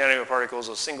like 20 nanometer particles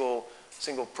of single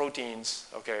proteins,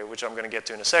 okay, which I'm going to get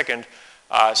to in a second.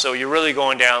 So you're really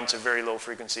going down to very low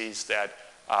frequencies that,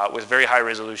 with very high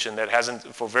resolution, that hasn't,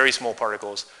 for very small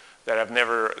particles, that have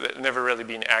never really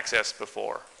been accessed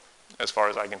before, as far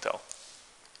as I can tell.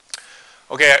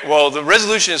 Okay, well, the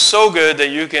resolution is so good that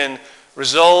you can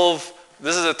resolve,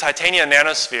 this is a titanium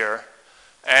nanosphere,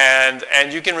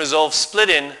 and you can resolve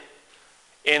splitting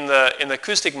in the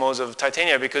acoustic modes of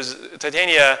titania, because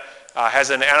titania has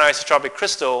an anisotropic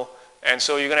crystal, and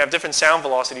so you're going to have different sound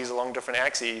velocities along different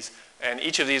axes, and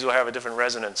each of these will have a different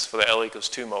resonance for the L equals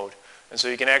 2 mode. And so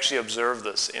you can actually observe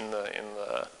this in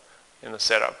the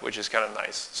setup, which is kind of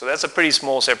nice. So that's a pretty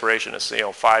small separation. It's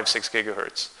 5-6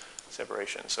 gigahertz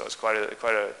separation. So it's quite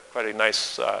a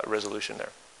nice resolution there.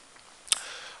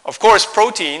 Of course,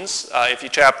 proteins, if you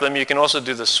trap them, you can also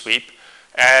do the sweep.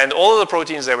 And all of the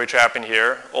proteins that we trap in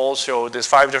here all show, there's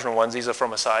 5 different ones. These are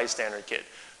from a size standard kit.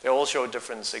 They all show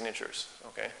different signatures.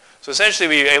 Okay. So essentially,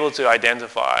 we're able to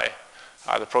identify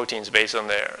the proteins based on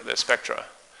their spectra.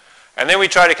 And then we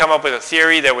try to come up with a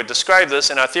theory that would describe this,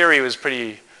 and our theory was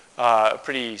pretty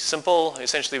simple.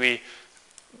 Essentially, we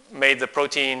made the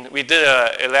protein, we did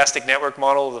an elastic network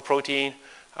model of the protein,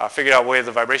 figured out where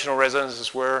the vibrational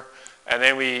resonances were, and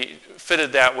then we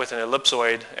fitted that with an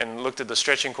ellipsoid and looked at the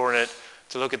stretching coordinate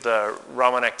to look at the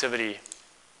Raman activity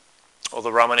or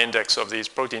the Raman index of these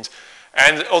proteins.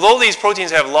 And although these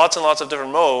proteins have lots and lots of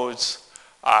different modes,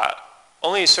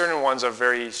 only certain ones are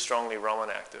very strongly Raman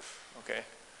active, okay?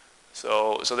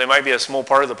 So there might be a small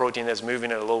part of the protein that's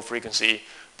moving at a low frequency,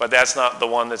 but that's not the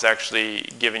one that's actually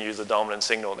giving you the dominant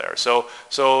signal there. So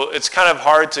it's kind of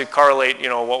hard to correlate,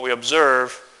 what we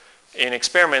observe in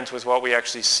experiments with what we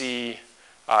actually see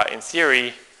in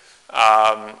theory.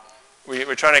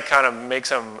 We're trying to kind of make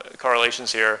some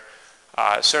correlations here.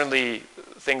 Certainly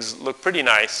things look pretty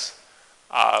nice,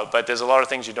 but there's a lot of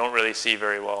things you don't really see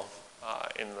very well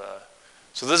in the.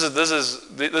 So this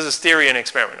is theory and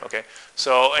experiment, okay?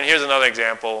 So, and here's another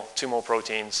example, 2 more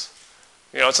proteins.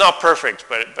 It's not perfect,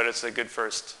 but it's a good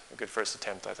first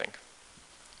attempt, I think.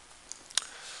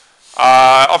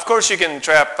 Of course, you can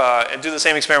trap and do the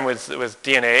same experiment with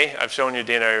DNA. I've shown you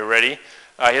DNA already.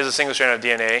 Here's a single strand of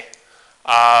DNA.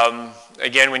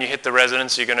 Again, when you hit the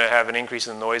resonance, you're going to have an increase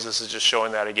in the noise. This is just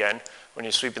showing that again. When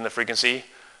you sweep in the frequency,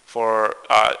 for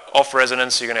off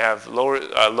resonance, you're going to have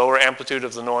lower amplitude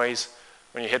of the noise.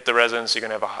 When you hit the resonance, you're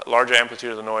going to have a larger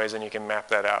amplitude of the noise, and you can map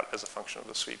that out as a function of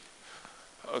the sweep.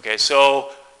 Okay,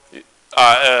 so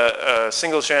a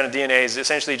single strand of DNA is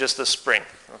essentially just a spring.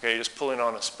 Okay, you're just pulling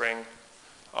on a spring,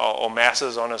 or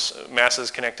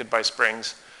masses connected by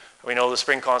springs. We know the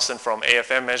spring constant from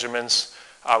AFM measurements.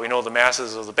 We know the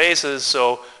masses of the bases,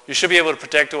 so you should be able to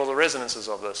predict all the resonances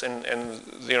of this, and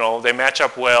they match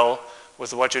up well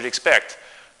with what you'd expect.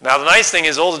 Now the nice thing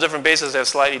is all the different bases have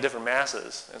slightly different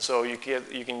masses, and so you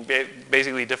can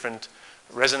basically different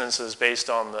resonances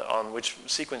based on which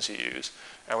sequence you use,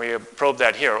 and we have probed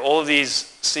that here. All of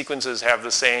these sequences have the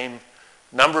same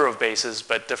number of bases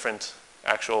but different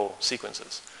actual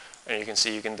sequences, and you can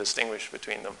see you can distinguish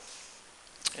between them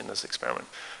in this experiment.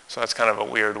 So that's kind of a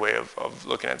weird way of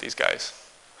looking at these guys.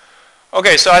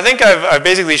 Okay, so I think I've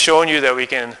basically shown you that we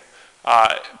can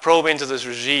probe into this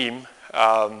regime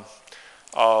of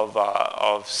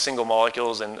single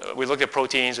molecules, and we looked at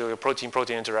proteins, we looked at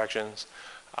protein-protein interactions.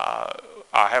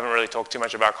 I haven't really talked too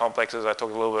much about complexes. I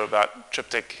talked a little bit about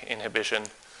tryptic inhibition.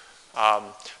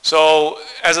 So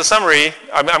as a summary,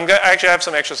 I actually have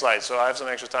some extra slides, so I have some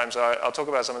extra time, so I'll talk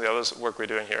about some of the other work we're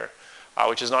doing here,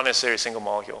 which is not necessarily a single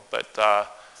molecule, but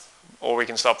or we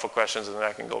can stop for questions and then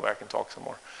I can go back and talk some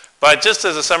more. But just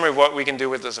as a summary of what we can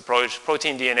do with this approach,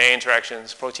 protein-DNA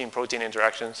interactions, protein-protein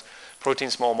interactions,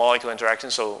 protein-small molecule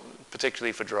interactions, so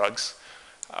particularly for drugs.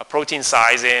 Protein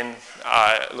sizing,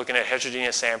 looking at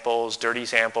heterogeneous samples, dirty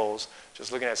samples,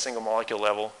 just looking at single molecule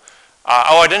level.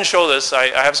 I didn't show this. I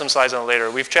have some slides on it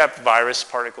later. We've trapped virus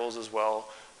particles as well.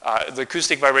 The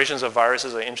acoustic vibrations of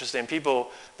viruses are interesting.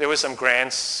 There were some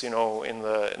grants, in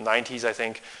the 90s, I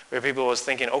think, where people was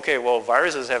thinking, okay, well,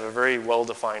 viruses have a very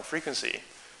well-defined frequency.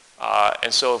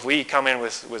 And so if we come in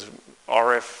with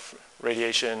RF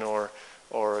radiation or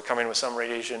come in with some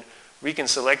radiation, we can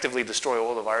selectively destroy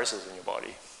all the viruses in your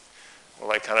body.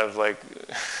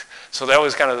 So that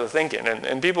was kind of the thinking.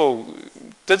 And people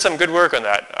did some good work on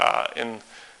that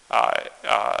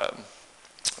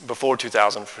before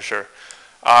 2000 for sure.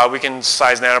 We can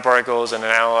size nanoparticles and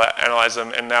analyze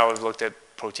them, and now we've looked at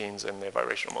proteins and their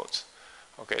vibrational modes.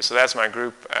 Okay, so that's my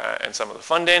group and some of the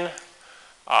funding.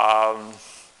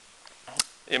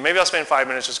 Maybe I'll spend 5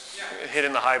 minutes just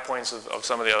hitting the high points of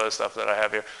some of the other stuff that I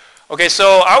have here. Okay,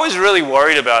 so I was really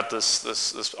worried about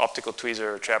this optical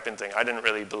tweezer trapping thing. I didn't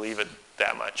really believe it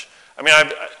that much. I mean,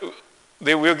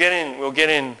 we were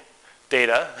getting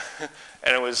data,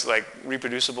 and it was like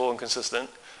reproducible and consistent.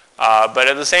 But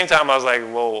at the same time, I was like,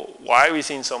 well, why are we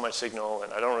seeing so much signal?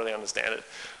 And I don't really understand it.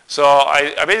 So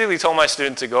I basically told my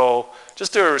student to go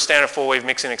just do a standard full-wave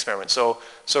mixing experiment. So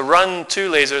run 2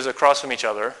 lasers across from each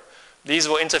other. These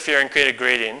will interfere and create a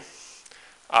grating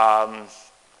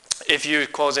if you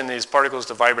cause in these particles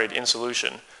to vibrate in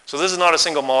solution. So this is not a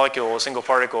single molecule or single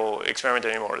particle experiment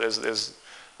anymore. There's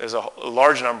a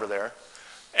large number there.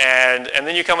 And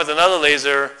then you come with another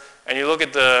laser, and you look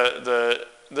at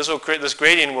this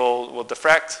grating will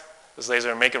diffract this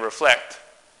laser and make it reflect.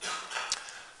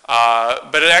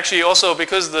 But it actually also,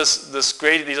 because this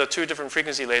gradient, these are 2 different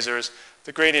frequency lasers,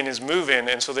 the gradient is moving,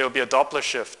 and so there will be a Doppler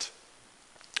shift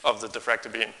of the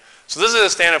diffracted beam. So this is a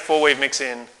standard 4-wave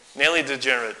mixing, nearly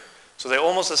degenerate. So they're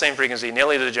almost the same frequency,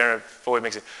 nearly degenerate 4-wave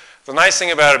mixing. The nice thing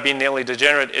about it being nearly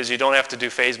degenerate is you don't have to do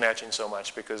phase matching so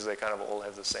much because they kind of all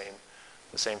have the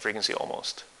same frequency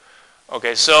almost.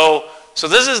 Okay, so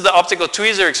this is the optical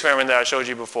tweezer experiment that I showed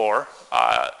you before.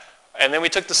 And then we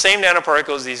took the same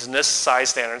nanoparticles, these NIST size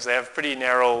standards. They have pretty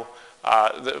narrow,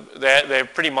 they're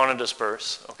pretty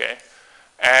monodisperse, okay?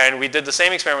 And we did the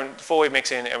same experiment, full wave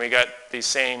mixing, and we got these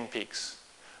same peaks.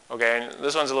 Okay, and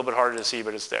this one's a little bit harder to see,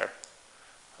 but it's there.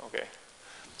 Okay.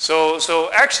 So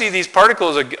actually these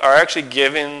particles are actually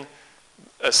given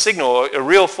a signal, a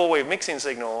real full wave mixing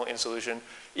signal in solution,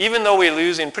 even though we're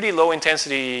using pretty low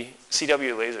intensity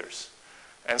CW lasers.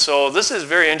 And so this is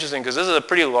very interesting because this is a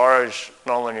pretty large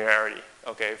nonlinearity,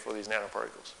 okay, for these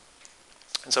nanoparticles.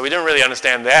 And so we didn't really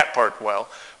understand that part well,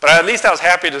 but at least I was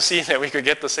happy to see that we could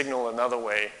get the signal another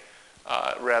way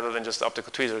rather than just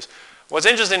optical tweezers. What's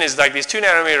interesting is like these 2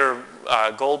 nanometer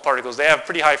gold particles, they have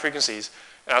pretty high frequencies.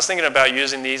 And I was thinking about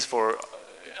using these for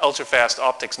ultra-fast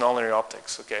optics, nonlinear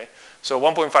optics, okay? So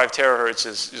 1.5 terahertz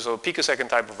is a picosecond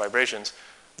type of vibrations.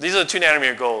 These are the 2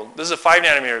 nanometer gold. This is a 5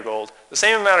 nanometer gold. The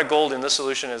same amount of gold in this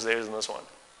solution as there is in this one.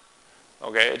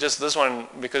 Okay, just this one,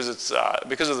 because it's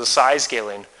because of the size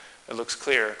scaling, it looks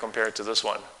clear compared to this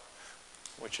one,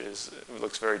 which is, it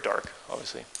looks very dark,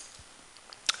 obviously.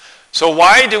 So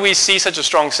why do we see such a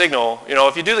strong signal? You know,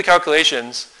 if you do the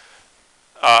calculations,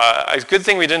 it's a good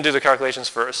thing we didn't do the calculations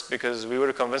first because we would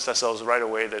have convinced ourselves right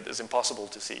away that it's impossible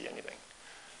to see anything.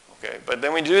 Okay, but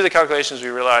then when we do the calculations, we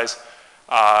realize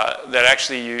that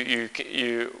actually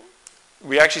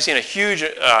we actually seen a huge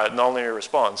nonlinear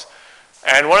response.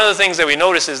 And one of the things that we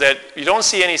notice is that you don't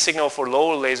see any signal for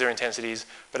low laser intensities,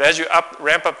 but as you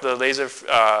ramp up the laser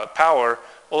power,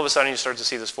 all of a sudden you start to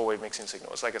see this full wave mixing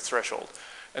signal. It's like a threshold.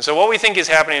 And so what we think is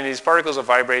happening, these particles are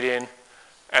vibrating,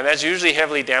 and that's usually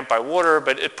heavily damped by water,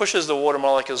 but it pushes the water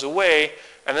molecules away,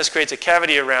 and this creates a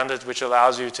cavity around it, which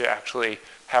allows you to actually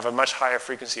have a much higher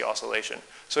frequency oscillation.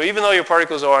 So even though your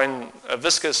particles are in a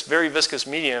viscous, very viscous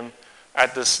medium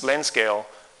at this length scale,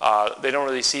 they don't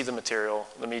really see the material,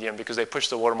 the medium, because they push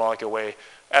the water molecule away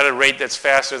at a rate that's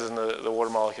faster than the water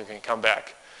molecule can come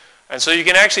back. And so you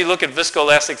can actually look at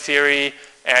viscoelastic theory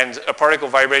and a particle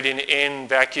vibrating in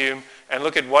vacuum and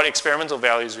look at what experimental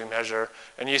values we measure,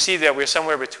 and you see that we're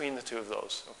somewhere between the two of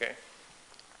those, okay?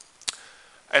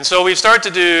 And so we've started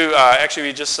to do, actually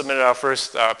we just submitted our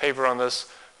first paper on this.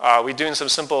 We're doing some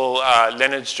simple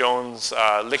Lennard-Jones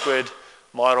liquid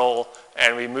model,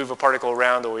 and we move a particle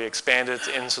around or we expand it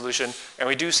in solution, and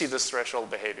we do see this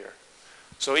threshold behavior.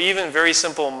 So even very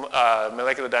simple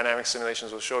molecular dynamics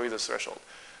simulations will show you this threshold.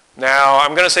 Now,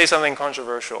 I'm going to say something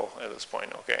controversial at this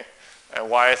point, okay? And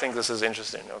why I think this is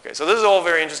interesting, okay? So this is all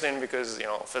very interesting because, you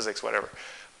know, physics, whatever.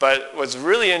 But what's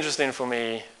really interesting for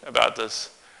me about this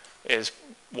is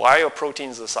why are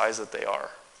proteins the size that they are?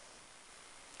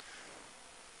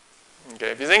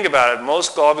 Okay, if you think about it,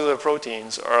 most globular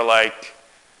proteins are like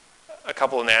a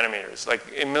couple of nanometers.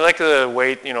 Like in molecular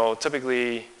weight, you know,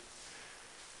 typically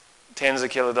tens of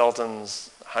kilodaltons,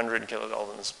 100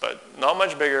 kilodaltons, but not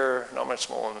much bigger, not much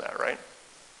smaller than that, right?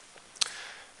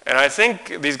 And I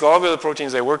think these globular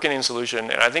proteins, they work in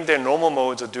solution, and I think their normal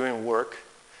modes are doing work.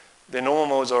 Their normal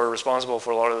modes are responsible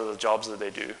for a lot of the jobs that they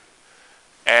do.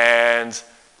 And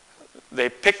they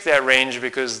pick that range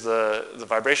because the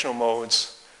vibrational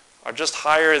modes are just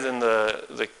higher than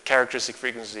the characteristic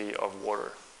frequency of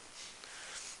water.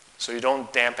 So you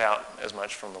don't damp out as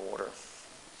much from the water.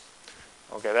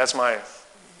 Okay, that's my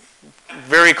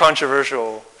very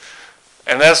controversial,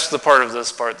 and that's the part of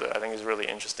this part that I think is really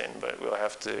interesting, but we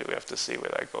have to see where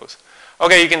that goes.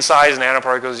 Okay, you can size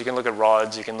nanoparticles, you can look at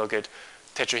rods, you can look at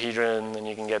tetrahedron, and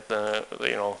you can get the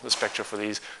spectra for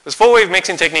these. This full wave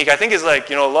mixing technique, I think, is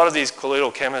like, you know, a lot of these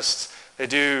colloidal chemists, they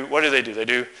do, what do? They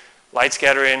do light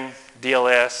scattering,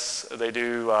 DLS, they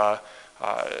do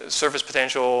surface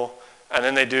potential, and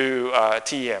then they do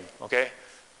TEM, okay?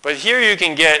 But here you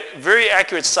can get very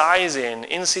accurate sizing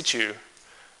in situ.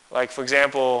 Like, for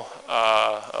example,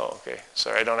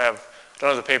 sorry, I don't have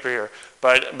the paper here.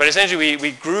 But essentially,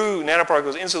 we grew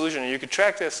nanoparticles in solution, and you could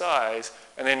track their size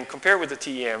and then compare it with the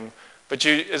TEM. But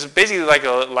it's basically like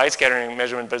a light scattering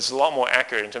measurement, but it's a lot more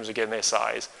accurate in terms of getting their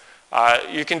size.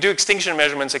 You can do extinction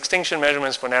measurements. Extinction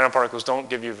measurements for nanoparticles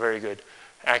don't give you a very good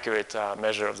accurate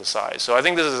measure of the size. So I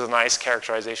think this is a nice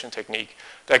characterization technique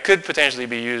that could potentially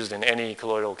be used in any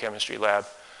colloidal chemistry lab.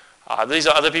 These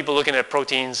are other people looking at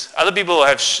proteins. Other people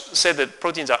have said that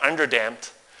proteins are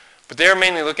underdamped, but they're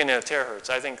mainly looking at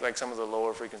terahertz. I think like some of the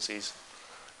lower frequencies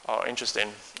are interesting.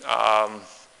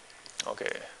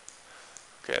 Okay,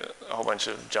 a whole bunch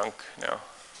of junk now.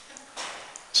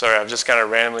 Sorry, I've just kind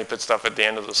of randomly put stuff at the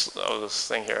end of this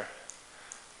thing here.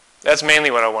 That's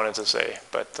mainly what I wanted to say,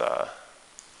 but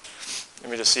let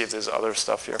me just see if there's other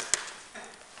stuff here.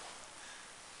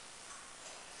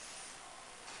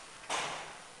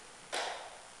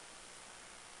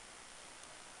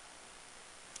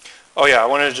 Oh yeah, I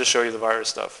wanted to just show you the virus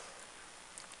stuff.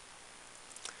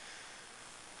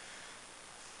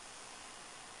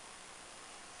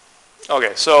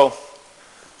 Okay, so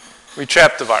we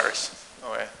trapped the virus.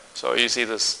 Okay, so you see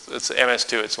this, it's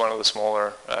MS2, it's one of the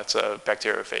smaller, it's a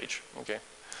bacteriophage. Okay,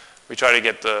 we try to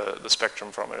get the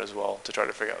spectrum from it as well to try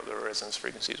to figure out what the resonance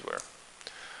frequencies were.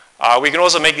 We can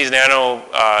also make these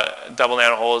double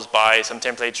nano holes by some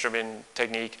template stripping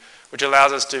technique, which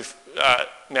allows us to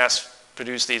mass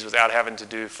produce these without having to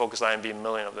do focus line beam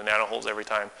milling of the nano holes every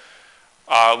time.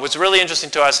 What's really interesting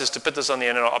to us is to put this on the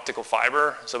end of an optical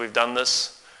fiber. So we've done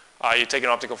this. You take an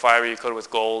optical fiber, you coat it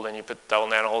with gold, and you put double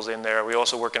nano holes in there. We're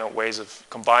also working on ways of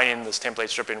combining this template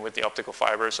stripping with the optical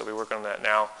fiber, so we're working on that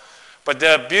now. But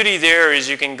the beauty there is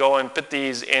you can go and put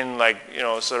these in like,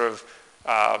 sort of,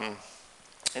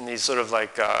 in these sort of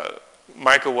like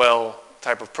microwell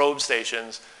type of probe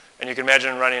stations, and you can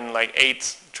imagine running like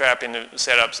 8 trapping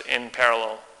setups in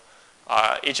parallel.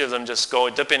 Each of them just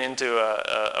go dipping into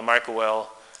a microwell.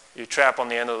 You trap on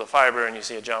the end of the fiber, and you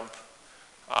see a jump.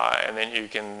 And then you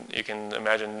can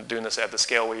imagine doing this at the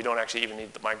scale where you don't actually even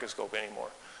need the microscope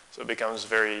anymore. So it becomes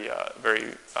very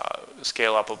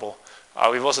scale upable.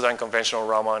 We've also done conventional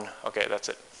Raman. Okay, that's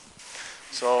it.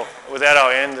 So with that,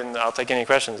 I'll end, and I'll take any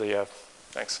questions that you have.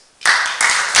 Thanks.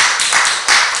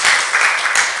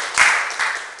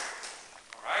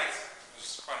 All right.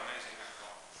 This is quite amazing, I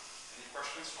thought. Any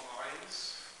questions from the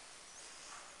audience?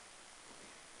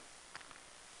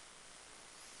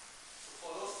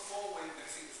 For those 4 wave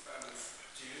mixing experiments,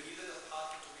 do you need the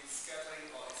particle to be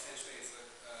scattering, or essentially it's a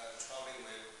traveling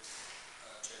wave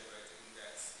generating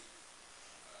that scattering?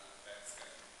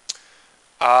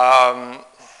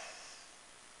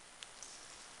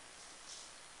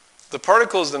 The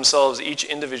particles themselves each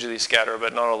individually scatter,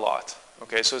 but not a lot.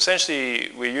 Okay, so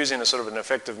essentially we're using a sort of an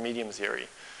effective medium theory.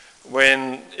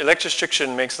 When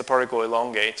electrostriction makes the particle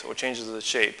elongate or changes its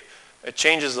shape, it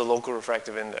changes the local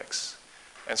refractive index.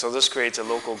 And so this creates a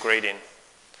local grading.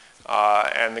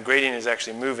 And the grading is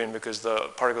actually moving because the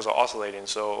particles are oscillating.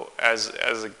 So as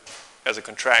it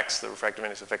contracts, the refractive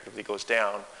index effectively goes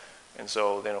down. And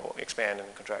so then it will expand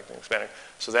and contract and expand.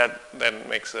 So that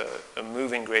makes a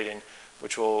moving grading,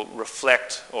 which will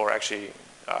reflect or actually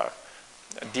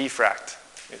diffract,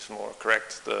 is more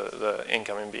correct, the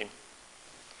incoming beam.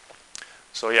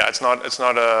 So yeah, it's not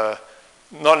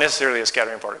necessarily a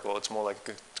scattering particle. It's more like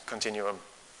a continuum.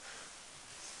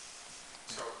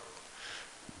 So,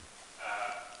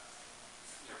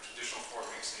 traditional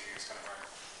forward mixing is kind of a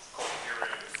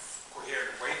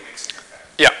coherent wave mixing effect.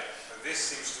 Yeah. But this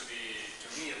seems to be, to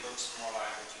me, it looks more like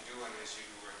what you do is you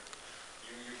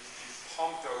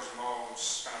pump those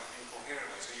modes kind of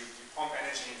incoherently. So you pump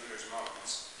energy into those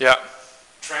modes. Yeah.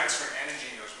 Transfer energy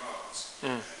in those modes.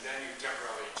 And then you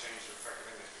temporarily change the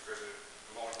refractive index because the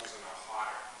molecules are now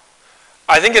hotter.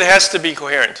 I think it has to be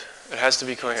coherent. It has to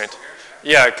be coherent.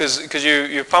 Yeah. Yeah, because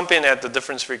you pump in at the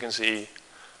difference frequency,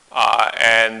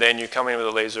 and then you come in with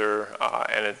a laser,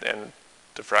 and it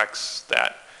diffracts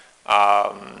that.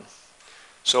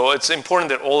 So it's important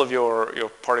that all of your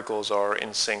particles are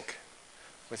in sync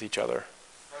with each other.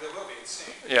 Well, they will be in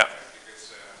sync. Yeah.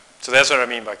 Because, So that's what I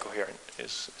mean by coherent.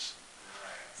 right.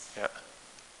 Yeah.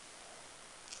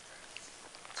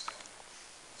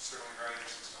 Certainly very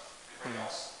interesting stuff. Anybody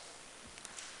else?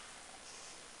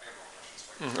 I have more questions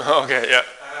for you. Okay. Yeah.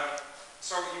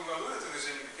 So you alluded to this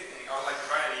in the beginning, or like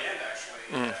right at the end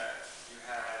actually, that you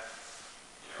had,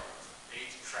 8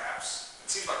 traps. It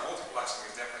seems like multiplexing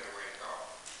is definitely the way to go.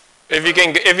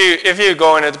 If you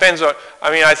go, and it depends on. I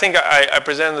mean, I think I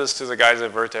presented this to the guys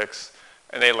at Vertex,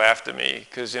 and they laughed at me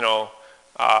because they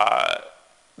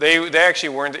actually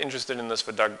weren't interested in this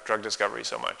for drug discovery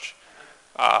so much.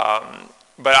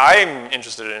 But I'm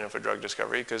interested in it for drug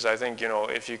discovery because I think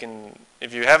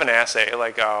if you have an assay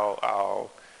like our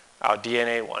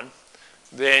DNA one,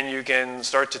 then you can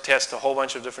start to test a whole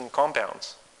bunch of different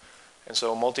compounds, and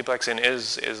so multiplexing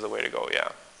is the way to go.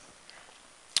 Yeah.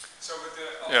 So with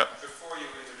before you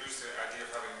introduced the idea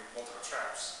of having multiple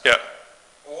traps, Yeah.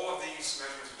 all of these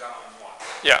measurements are done on one.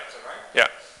 Yeah. Is that right? Yeah.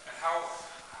 And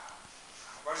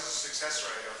what is the success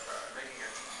rate of making a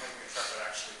trap that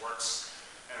actually works?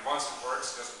 And once it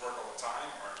works, does it work all the time?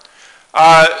 Or?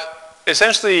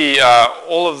 Essentially,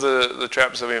 all of the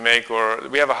traps that we make,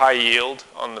 we have a high yield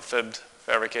on the fibbed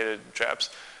fabricated traps.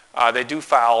 They do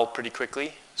foul pretty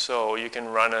quickly, so you can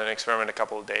run an experiment a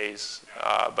couple of days,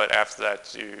 but after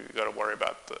that, you got to worry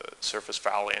about the surface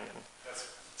fouling and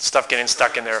stuff getting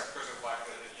stuck in there. Because of like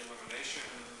the illumination,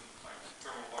 like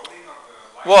thermal loading of the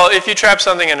light? Well, if you trap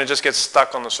something and it just gets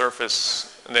stuck on the surface,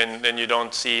 then you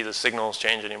don't see the signals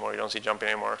change anymore. You don't see jumping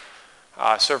anymore.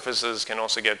 Surfaces can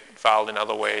also get fouled in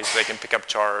other ways. They can pick up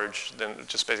charge, then it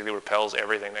just basically repels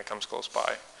everything that comes close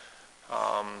by.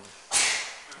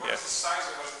 What is the size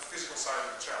of the physical size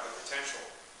of the trap, the potential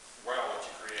well that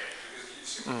you create? Because you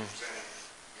seem to be presenting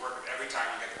work every time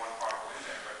you get one particle in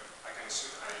there, but I can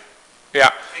assume, I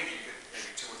think you get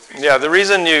maybe 2 or 3. Yeah, the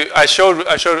reason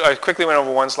I quickly went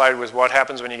over one slide with what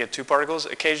happens when you get 2 particles.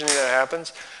 Occasionally that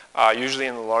happens. Usually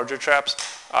in the larger traps,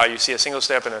 you see a single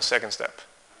step and a second step.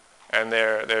 And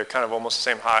they're kind of almost the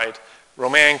same height.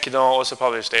 Reuven and Quidon also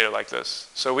published data like this.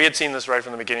 So we had seen this right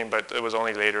from the beginning, but it was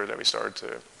only later that we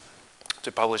started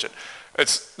to publish it.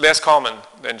 It's less common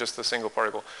than just a single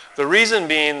particle. The reason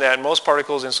being that most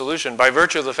particles in solution, by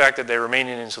virtue of the fact that they're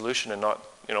remaining in solution and not,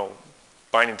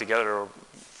 binding together or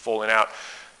falling out,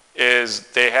 is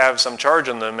they have some charge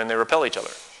on them and they repel each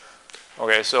other.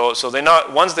 Okay, so they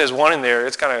not, once there's one in there,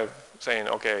 it's kind of saying,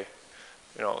 okay,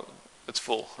 it's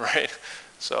full, right?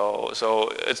 So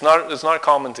it's not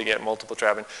common to get multiple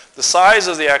trapping. The size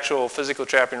of the actual physical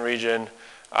trapping region,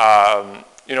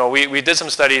 we did some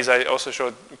studies. I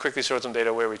also quickly showed some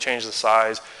data where we changed the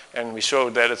size, and we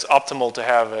showed that it's optimal to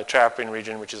have a trapping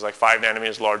region which is like 5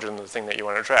 nanometers larger than the thing that you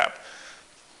want to trap,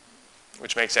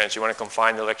 which makes sense. You want to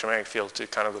confine the electromagnetic field to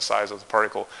kind of the size of the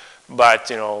particle. But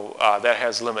that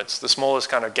has limits. The smallest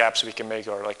kind of gaps we can make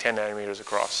are like 10 nanometers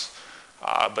across.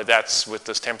 But that's with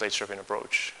this template stripping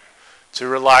approach. To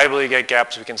reliably get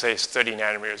gaps, we can say 30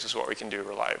 nanometers is what we can do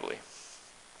reliably.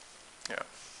 Yeah.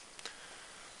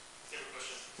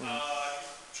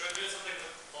 Try doing something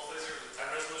with pulse laser with time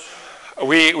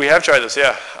resolution? We have tried this,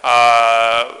 yeah.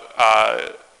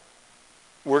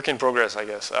 Work in progress, I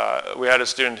guess. We had a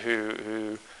student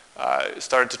who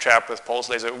started to trap with pulse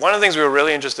laser. One of the things we were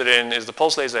really interested in is the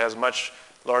pulse laser has much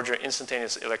larger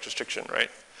instantaneous electrostriction,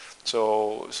 right?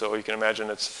 So you can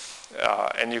imagine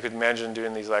and you could imagine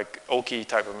doing these like Oki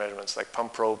type of measurements, like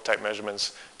pump probe type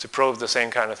measurements to probe the same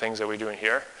kind of things that we're doing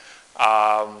here.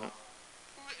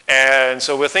 And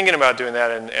so we're thinking about doing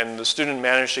that, and the student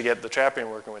managed to get the trapping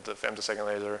working with the femtosecond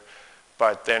laser,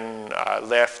 but then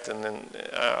left and then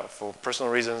for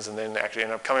personal reasons, and then actually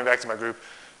ended up coming back to my group.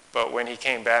 But when he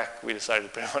came back, we decided to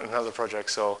put him on another project.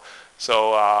 So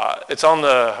it's on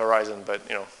the horizon, but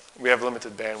we have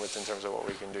limited bandwidth in terms of what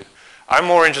we can do. I'm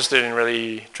more interested in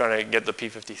really trying to get the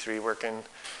P53 working,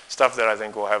 stuff that I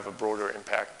think will have a broader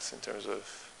impact in terms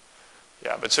of,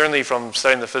 but certainly from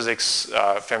studying the physics,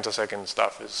 femtosecond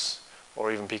stuff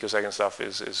or even picosecond stuff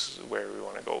is where we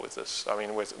want to go with this. I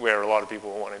mean, where a lot of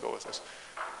people want to go with this.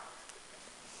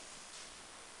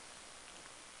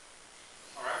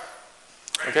 All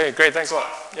right. Okay, great, thanks a lot.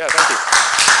 Yeah, thank you.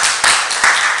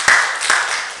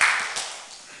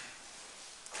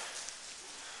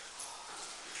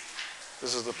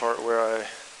 This is the part where I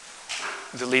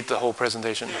delete the whole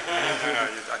presentation. I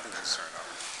think that's turned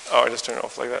off. Oh, I just turn it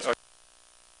off like that? Okay.